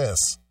watch this.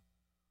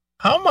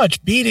 How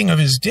much beating of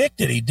his dick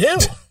did he do?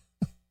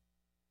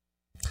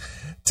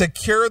 To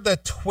cure the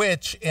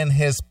twitch in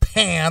his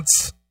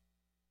pants,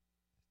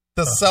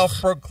 the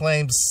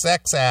self-proclaimed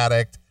sex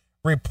addict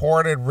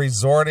reported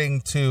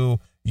resorting to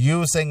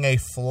using a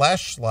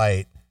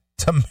fleshlight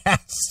to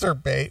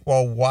masturbate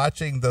while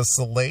watching the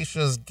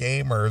salacious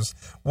gamers,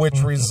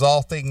 which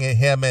resulting in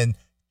him in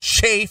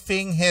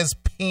chafing his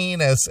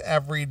penis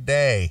every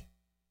day.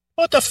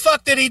 What the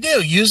fuck did he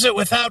do? Use it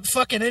without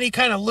fucking any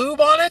kind of lube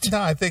on it?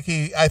 No, I think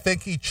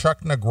he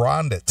Chuck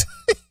Negron'd it.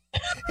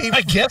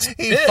 I guess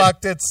he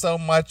fucked it so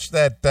much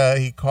that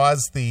he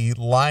caused the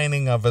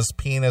lining of his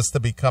penis to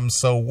become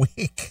so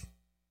weak.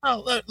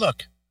 Oh,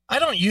 look, I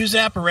don't use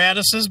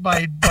apparatuses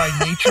by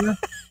nature.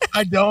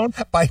 I don't.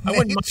 I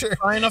wouldn't mind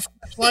buying a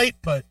flashlight,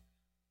 but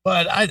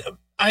I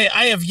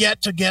have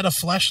yet to get a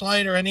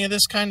flashlight or any of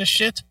this kind of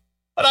shit.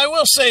 But I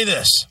will say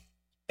this.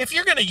 If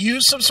you're going to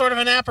use some sort of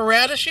an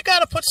apparatus, you got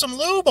to put some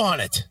lube on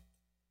it.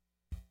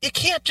 You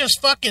can't just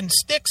fucking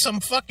stick some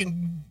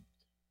fucking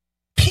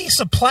piece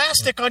of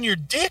plastic on your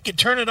dick and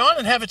turn it on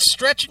and have it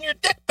stretching your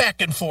dick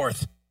back and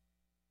forth.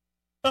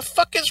 The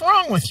fuck is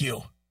wrong with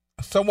you?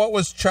 So what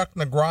was Chuck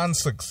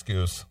Negron's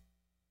excuse?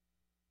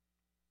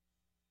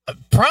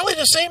 Probably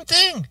the same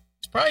thing.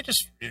 It's probably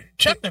just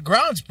Chuck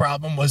Negron's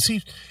problem was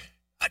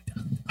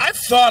I've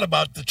thought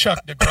about the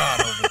Chuck DeGrom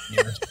over the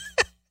years.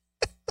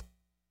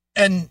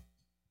 And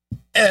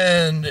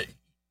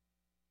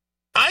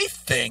I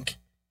think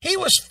he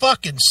was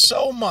fucking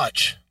so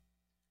much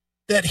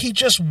that he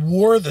just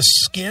wore the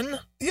skin.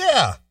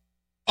 Yeah.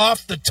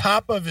 Off the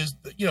top of his,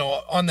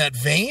 on that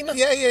vein.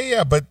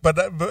 Yeah. But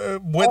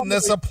wouldn't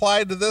this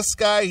apply to this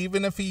guy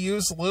even if he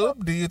used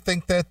lube? Do you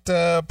think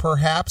that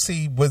perhaps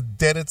he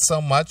did it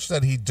so much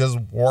that he just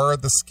wore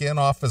the skin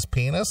off his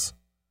penis?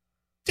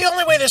 The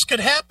only way this could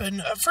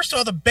happen, first of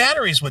all, the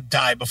batteries would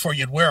die before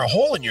you'd wear a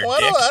hole in your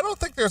dick. I don't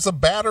think there's a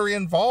battery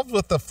involved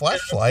with the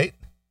fleshlight.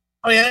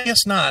 Oh, yeah, I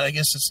guess not. I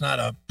guess it's not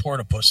a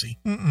porta-pussy.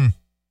 Mm-mm.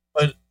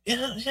 But,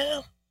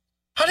 yeah.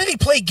 How did he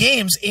play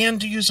games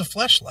and use a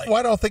fleshlight? Well,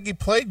 I don't think he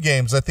played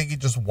games. I think he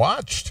just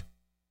watched.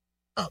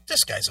 Oh,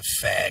 this guy's a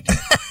fag.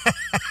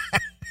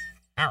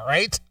 All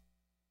right.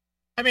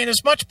 I mean,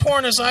 as much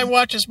porn as I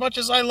watch, as much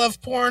as I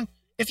love porn,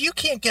 if you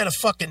can't get a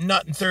fucking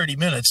nut in 30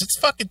 minutes, it's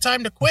fucking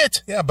time to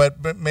quit. Yeah,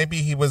 but maybe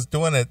he was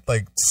doing it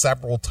like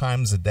several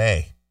times a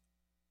day.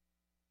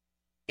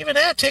 Even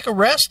that, take a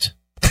rest.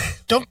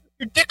 Don't get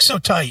your dick so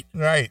tight.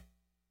 Right.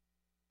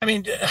 I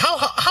mean,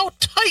 how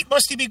tight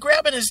must he be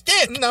grabbing his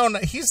dick? No,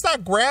 he's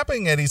not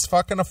grabbing it. He's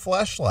fucking a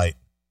fleshlight.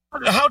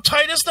 How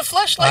tight is the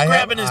fleshlight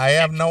grabbing his dick? I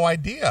have no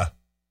idea.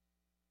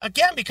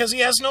 Again, because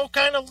he has no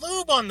kind of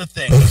lube on the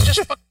thing. He's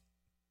just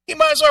he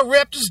might as well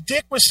wrap his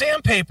dick with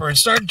sandpaper and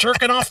start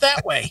jerking off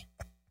that way.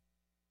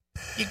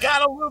 You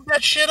gotta lube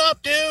that shit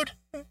up, dude.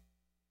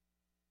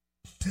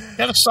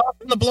 Gotta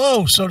soften the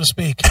blow, so to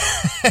speak.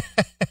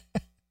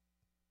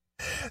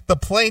 The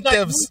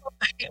plaintiffs.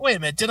 Wait a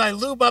minute. Did I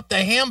lube up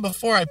the ham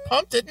before I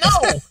pumped it?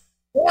 No.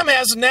 Ham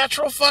has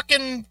natural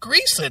fucking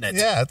grease in it.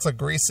 Yeah, it's a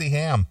greasy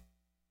ham.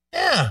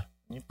 Yeah.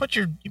 You put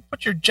your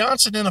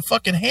Johnson in a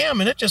fucking ham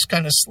and it just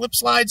kind of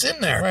slides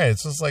in there. Right.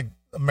 It's just like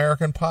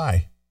American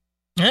Pie.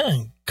 Yeah.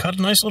 You cut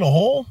a nice little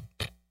hole.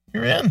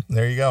 You're in.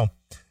 There you go.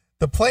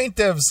 The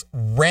plaintiff's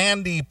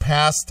randy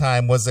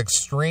pastime was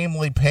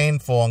extremely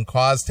painful and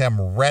caused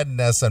him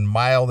redness and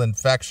mild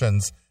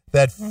infections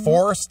that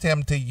forced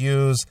him to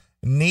use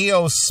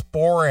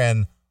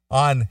Neosporin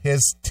on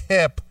his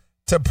tip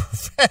to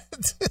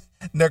prevent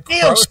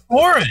necrosis.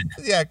 Neosporin?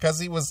 Yeah, because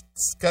he was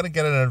going to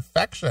get an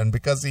infection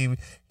because he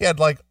had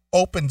like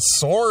open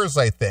sores,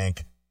 I think.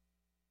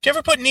 Did you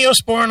ever put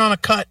Neosporin on a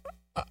cut?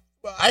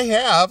 I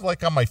have,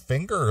 like on my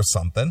finger or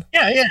something.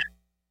 Yeah.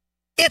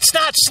 It's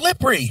not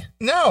slippery.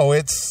 No,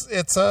 it's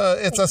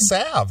a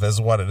salve is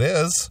what it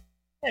is.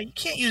 Yeah, you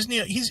can't use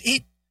Neo.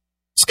 This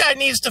guy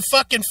needs to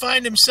fucking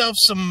find himself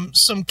some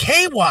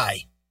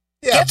KY.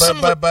 Yeah,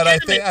 but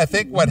I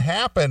think what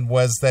happened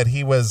was that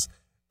he was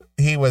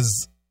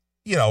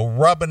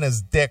rubbing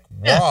his dick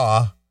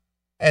raw,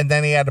 and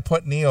then he had to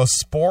put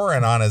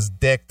Neosporin on his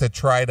dick to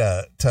try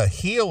to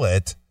heal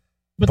it.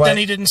 But then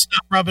he didn't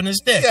stop rubbing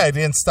his dick. Yeah, he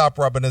didn't stop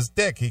rubbing his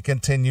dick. He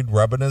continued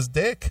rubbing his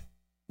dick.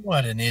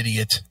 What an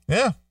idiot.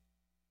 Yeah.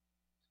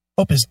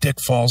 Hope his dick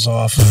falls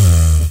off.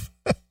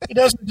 He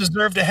doesn't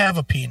deserve to have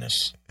a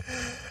penis.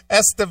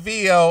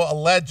 Estevio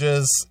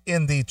alleges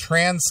in the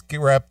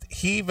transcript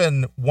he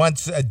even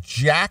once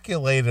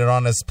ejaculated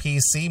on his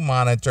PC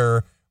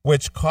monitor,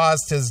 which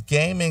caused his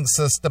gaming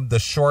system to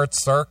short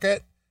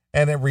circuit,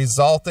 and it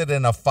resulted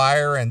in a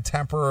fire and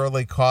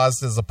temporarily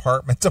caused his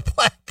apartment to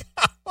black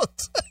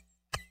out.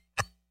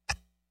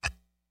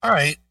 All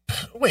right.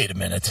 Wait a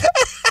minute.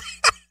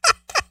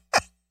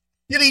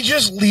 Did he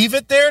just leave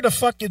it there to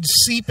fucking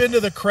seep into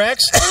the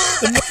cracks?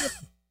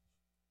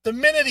 The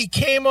minute he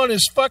came on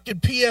his fucking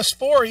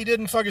PS4, he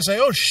didn't fucking say,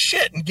 oh,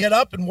 shit, and get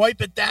up and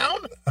wipe it down?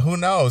 Who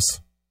knows?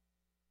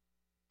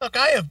 Look,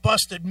 I have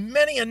busted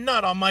many a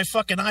nut on my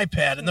fucking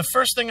iPad, and the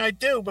first thing I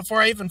do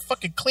before I even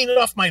fucking clean it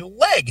off my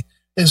leg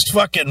is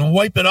fucking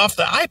wipe it off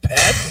the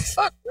iPad.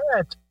 Fuck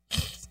that.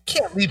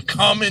 Can't leave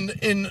cum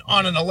in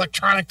on an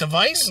electronic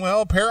device.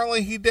 Well,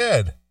 apparently he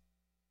did.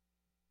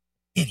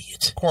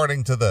 Idiot.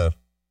 According to the...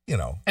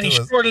 and he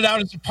shorted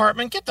out his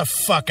apartment. Get the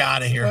fuck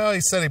out of here. Well,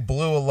 he said he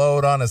blew a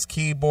load on his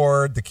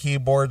keyboard. The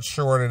keyboard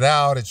shorted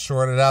out. It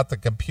shorted out the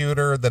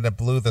computer. Then it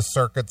blew the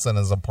circuits in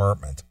his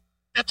apartment.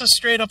 That's a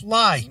straight up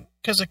lie.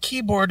 Because a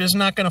keyboard is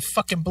not going to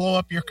fucking blow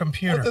up your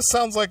computer. Well, this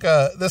sounds like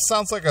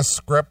a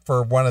script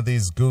for one of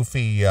these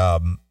goofy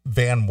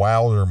Van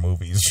Wilder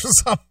movies or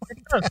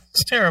something.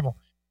 It's terrible.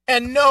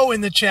 And no,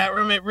 in the chat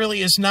room, it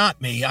really is not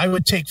me. I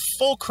would take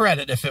full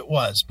credit if it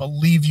was.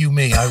 Believe you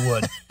me, I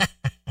would.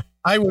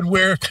 I would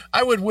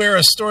wear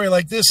a story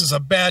like this as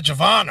a badge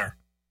of honor.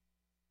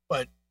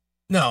 But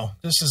no,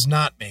 this is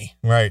not me.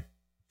 Right.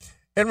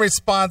 In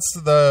response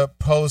to the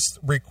post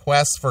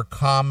request for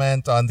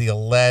comment on the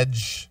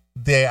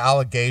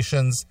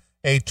allegations,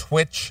 a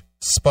Twitch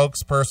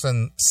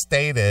spokesperson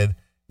stated,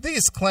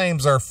 "These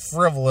claims are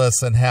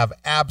frivolous and have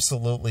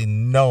absolutely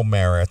no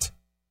merit."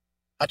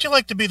 How'd you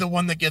like to be the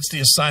one that gets the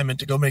assignment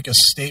to go make a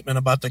statement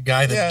about the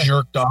guy that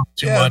jerked off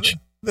too much?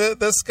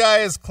 This guy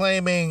is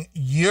claiming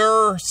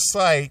your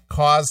site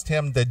caused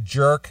him to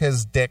jerk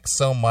his dick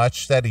so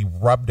much that he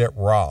rubbed it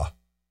raw.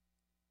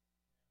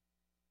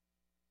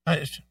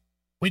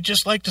 we'd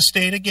just like to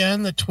state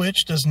again that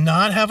Twitch does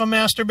not have a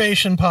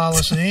masturbation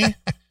policy.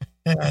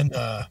 And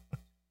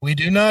we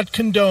do not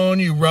condone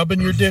you rubbing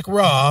your dick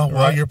raw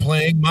while you're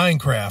playing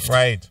Minecraft.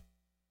 Right.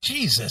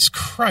 Jesus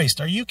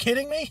Christ. Are you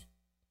kidding me?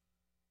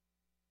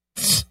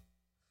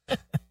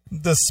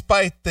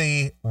 Despite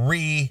the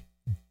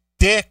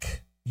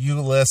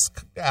ridiculous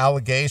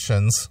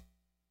allegations,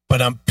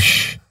 but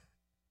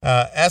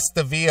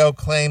Estevio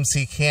claims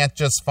he can't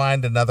just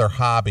find another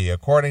hobby.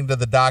 According to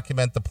the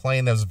document, the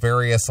plaintiff's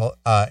various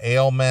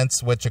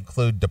ailments, which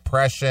include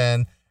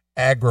depression,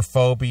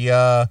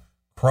 agoraphobia,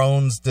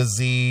 Crohn's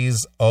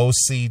disease,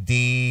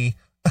 OCD.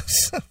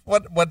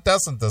 What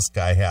doesn't this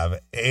guy have?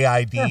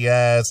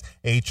 AIDS,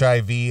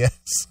 HIVs.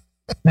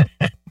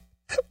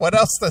 What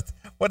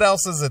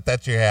else is it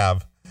that you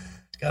have?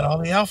 It's got all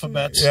the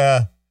alphabets.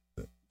 Yeah.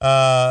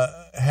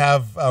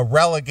 Have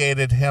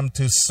relegated him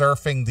to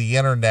surfing the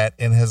internet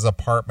in his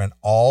apartment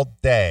all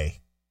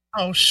day.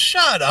 Oh,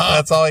 shut up.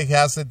 That's all he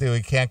has to do.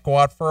 He can't go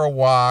out for a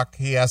walk.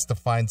 He has to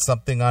find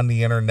something on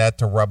the internet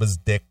to rub his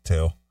dick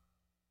to.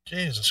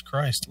 Jesus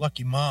Christ.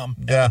 Lucky mom.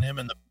 Yeah. Having him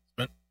in the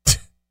basement.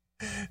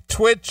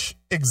 Twitch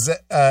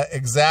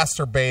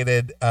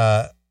exacerbated.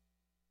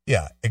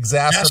 Yeah,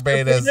 exactly.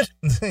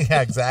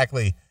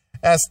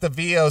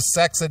 Estevio's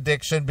sex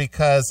addiction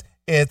because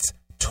it's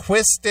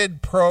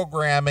twisted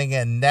programming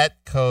and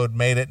netcode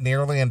made it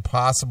nearly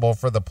impossible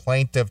for the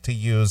plaintiff to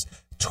use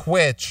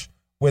Twitch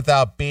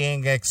without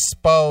being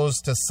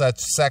exposed to such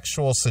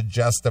sexual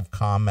suggestive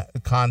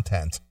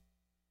content.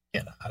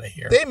 Get out of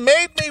here. They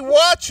made me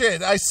watch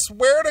it. I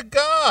swear to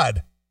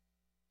God.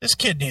 This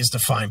kid needs to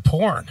find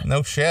porn.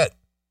 No shit.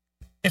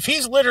 If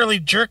he's literally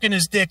jerking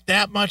his dick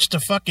that much to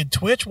fucking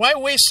Twitch, why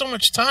waste so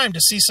much time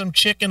to see some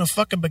chick in a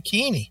fucking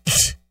bikini?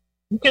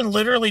 You can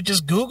literally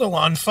just Google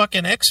on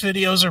fucking X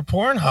videos or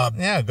Pornhub.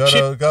 Yeah, go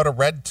to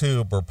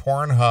RedTube or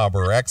Pornhub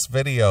or X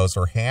videos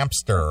or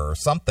Hamster or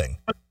something.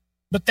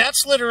 But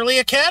that's literally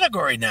a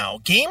category now.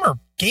 Gamer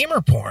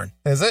porn.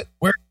 Is it?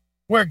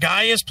 Where a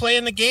guy is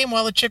playing the game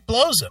while the chick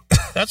blows him.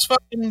 That's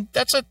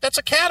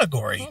a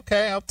category.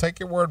 Okay, I'll take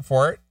your word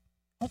for it.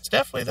 It's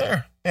definitely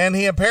there. And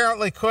he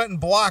apparently couldn't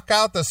block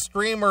out the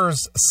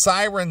streamer's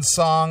siren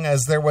song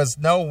as there was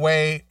no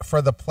way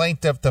for the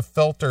plaintiff to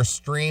filter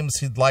streams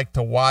he'd like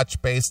to watch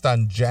based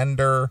on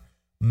gender,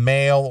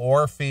 male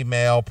or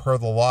female, per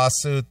the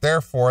lawsuit.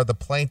 Therefore, the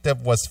plaintiff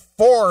was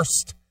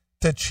forced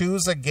to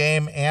choose a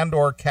game and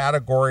or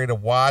category to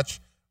watch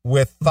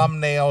with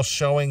thumbnails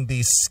showing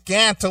the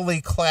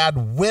scantily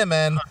clad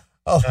women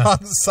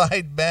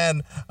alongside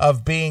men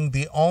of being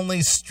the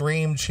only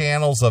stream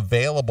channels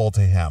available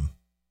to him.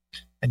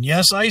 And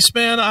yes,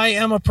 Iceman, I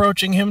am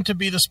approaching him to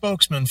be the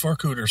spokesman for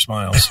Cooter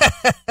Smiles.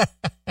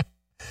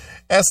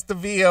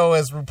 Estevio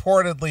is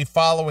reportedly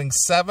following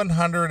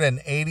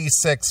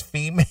 786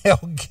 female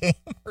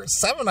gamers.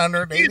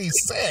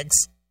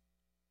 786?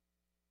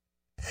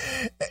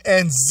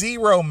 And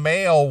 0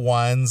 male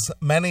ones,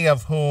 many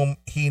of whom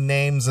he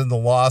names in the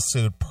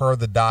lawsuit per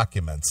the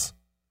documents.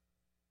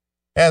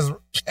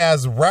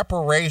 As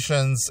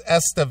reparations,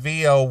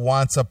 Estevio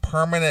wants a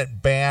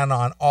permanent ban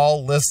on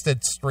all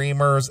listed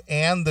streamers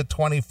and the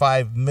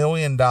 $25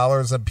 million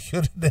in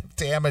punitive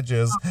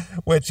damages,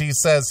 which he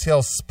says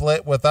he'll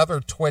split with other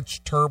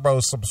Twitch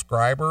Turbo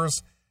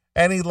subscribers.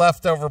 Any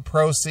leftover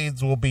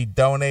proceeds will be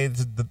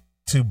donated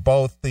to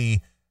both the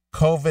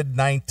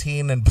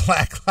COVID-19 and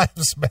Black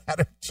Lives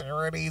Matter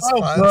charities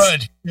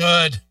funds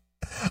good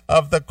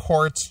of the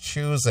court's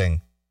choosing.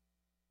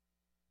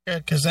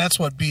 Because that's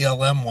what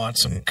BLM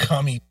wants, some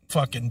cummy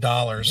fucking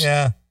dollars.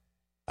 Yeah.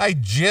 I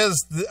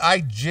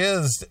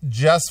jizzed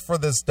just for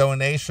this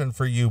donation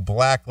for you,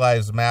 Black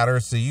Lives Matter,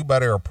 so you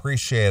better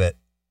appreciate it.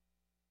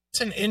 It's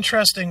an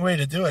interesting way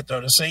to do it, though,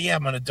 to say, yeah,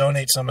 I'm going to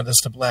donate some of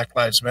this to Black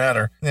Lives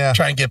Matter. Yeah.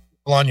 Try and get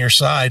people on your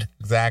side.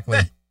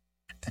 Exactly.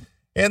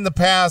 In the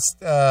past,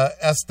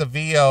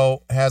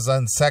 Estevio has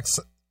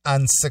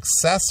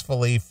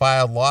unsuccessfully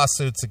filed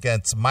lawsuits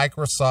against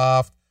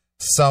Microsoft,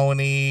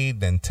 Sony,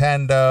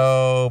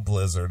 Nintendo,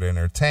 Blizzard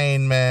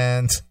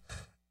Entertainment.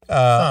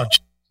 Yeah,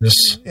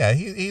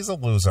 he's a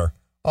loser.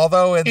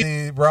 Although in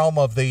the realm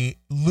of the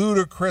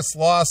ludicrous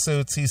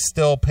lawsuits, he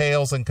still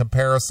pales in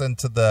comparison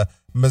to the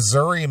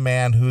Missouri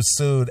man who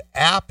sued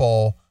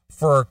Apple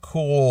for a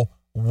cool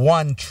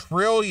 $1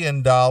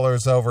 trillion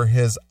over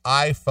his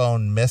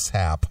iPhone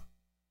mishap.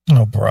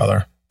 Oh,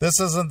 brother. This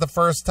isn't the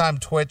first time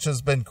Twitch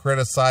has been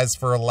criticized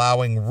for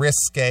allowing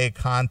risque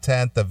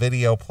content. The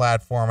video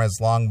platform has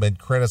long been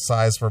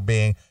criticized for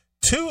being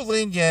too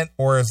lenient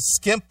or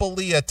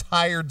skimpily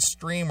attired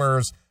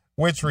streamers,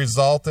 which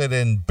resulted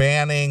in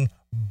banning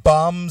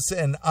bums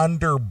and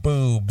under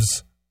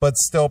boobs, but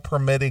still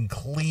permitting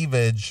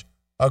cleavage,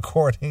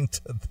 according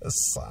to the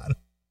Sun.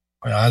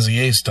 Ozzy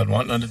Ace doesn't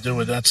want nothing to do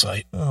with that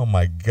site. Oh,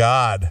 my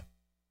God.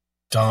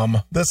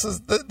 Dumb.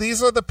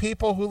 These are the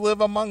people who live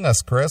among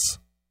us, Chris.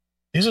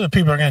 These are the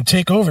people who are going to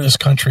take over this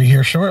country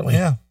here shortly.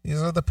 Yeah,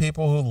 these are the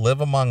people who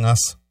live among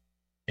us.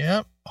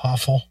 Yeah,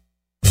 awful.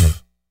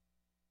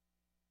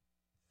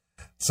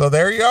 So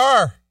there you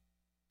are.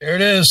 There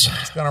it is.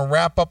 It's going to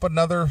wrap up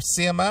another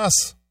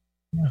CMS.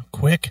 Yeah,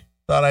 quick.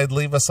 Thought I'd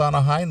leave us on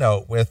a high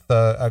note with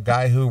a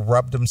guy who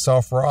rubbed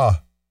himself raw.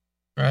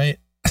 Right.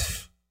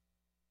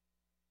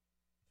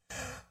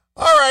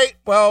 All right.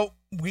 Well,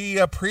 we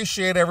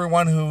appreciate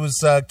everyone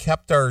who's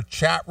kept our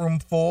chat room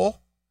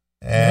full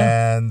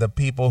and the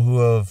people who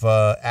have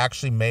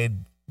actually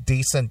made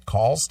decent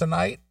calls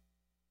tonight.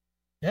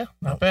 Yeah,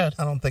 not bad.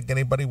 I don't think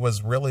anybody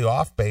was really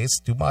off base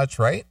too much,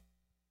 right?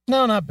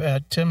 No, not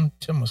bad. Tim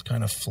was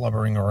kind of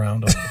flubbering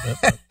around a little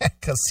bit.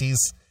 Because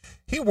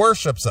he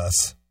worships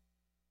us.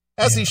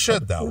 As he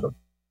should, though.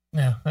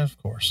 Yeah, of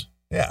course.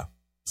 Yeah.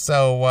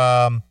 So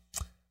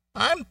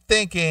I'm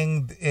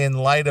thinking, in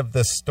light of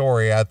this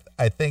story,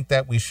 I think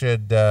that we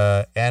should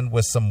end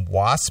with some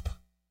Wasp.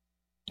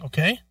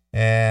 Okay.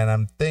 And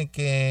I'm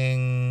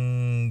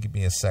thinking, give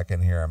me a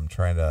second here.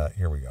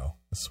 Here we go.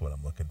 This is what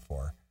I'm looking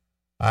for.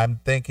 I'm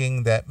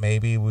thinking that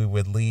maybe we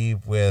would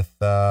leave with,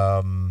 where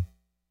are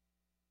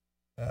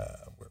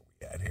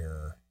we at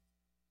here?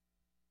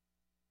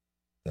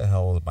 The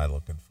hell am I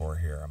looking for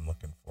here? I'm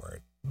looking for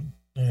it.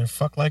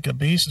 Fuck like a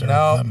beast? Or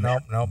Nope.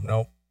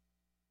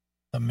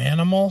 The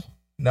Manimal?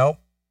 Nope.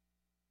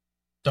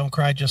 Don't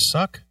Cry, Just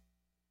Suck?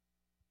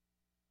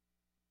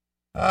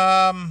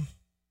 Fuck.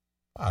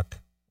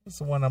 What's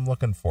the one I'm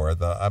looking for?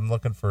 I'm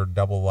looking for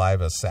Double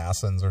Live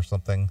Assassins or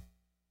something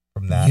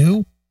from that.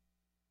 You?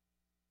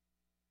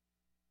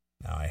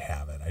 No, I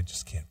have it. I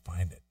just can't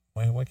find it.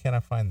 Why can't I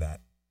find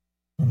that?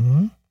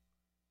 Mm-hmm.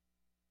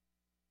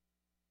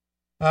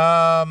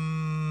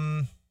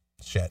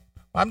 Shit.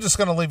 I'm just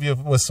going to leave you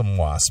with some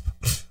Wasp.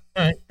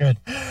 All right, good.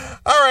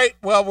 All right.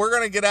 Well, we're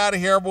going to get out of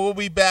here. We'll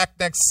be back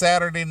next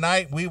Saturday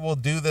night. We will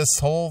do this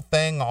whole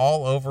thing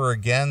all over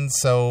again.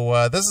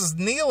 So this is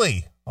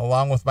Neely,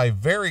 along with my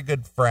very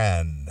good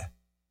friend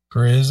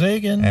Chris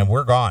Hagan. And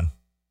we're gone.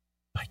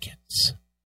 Bye, kids.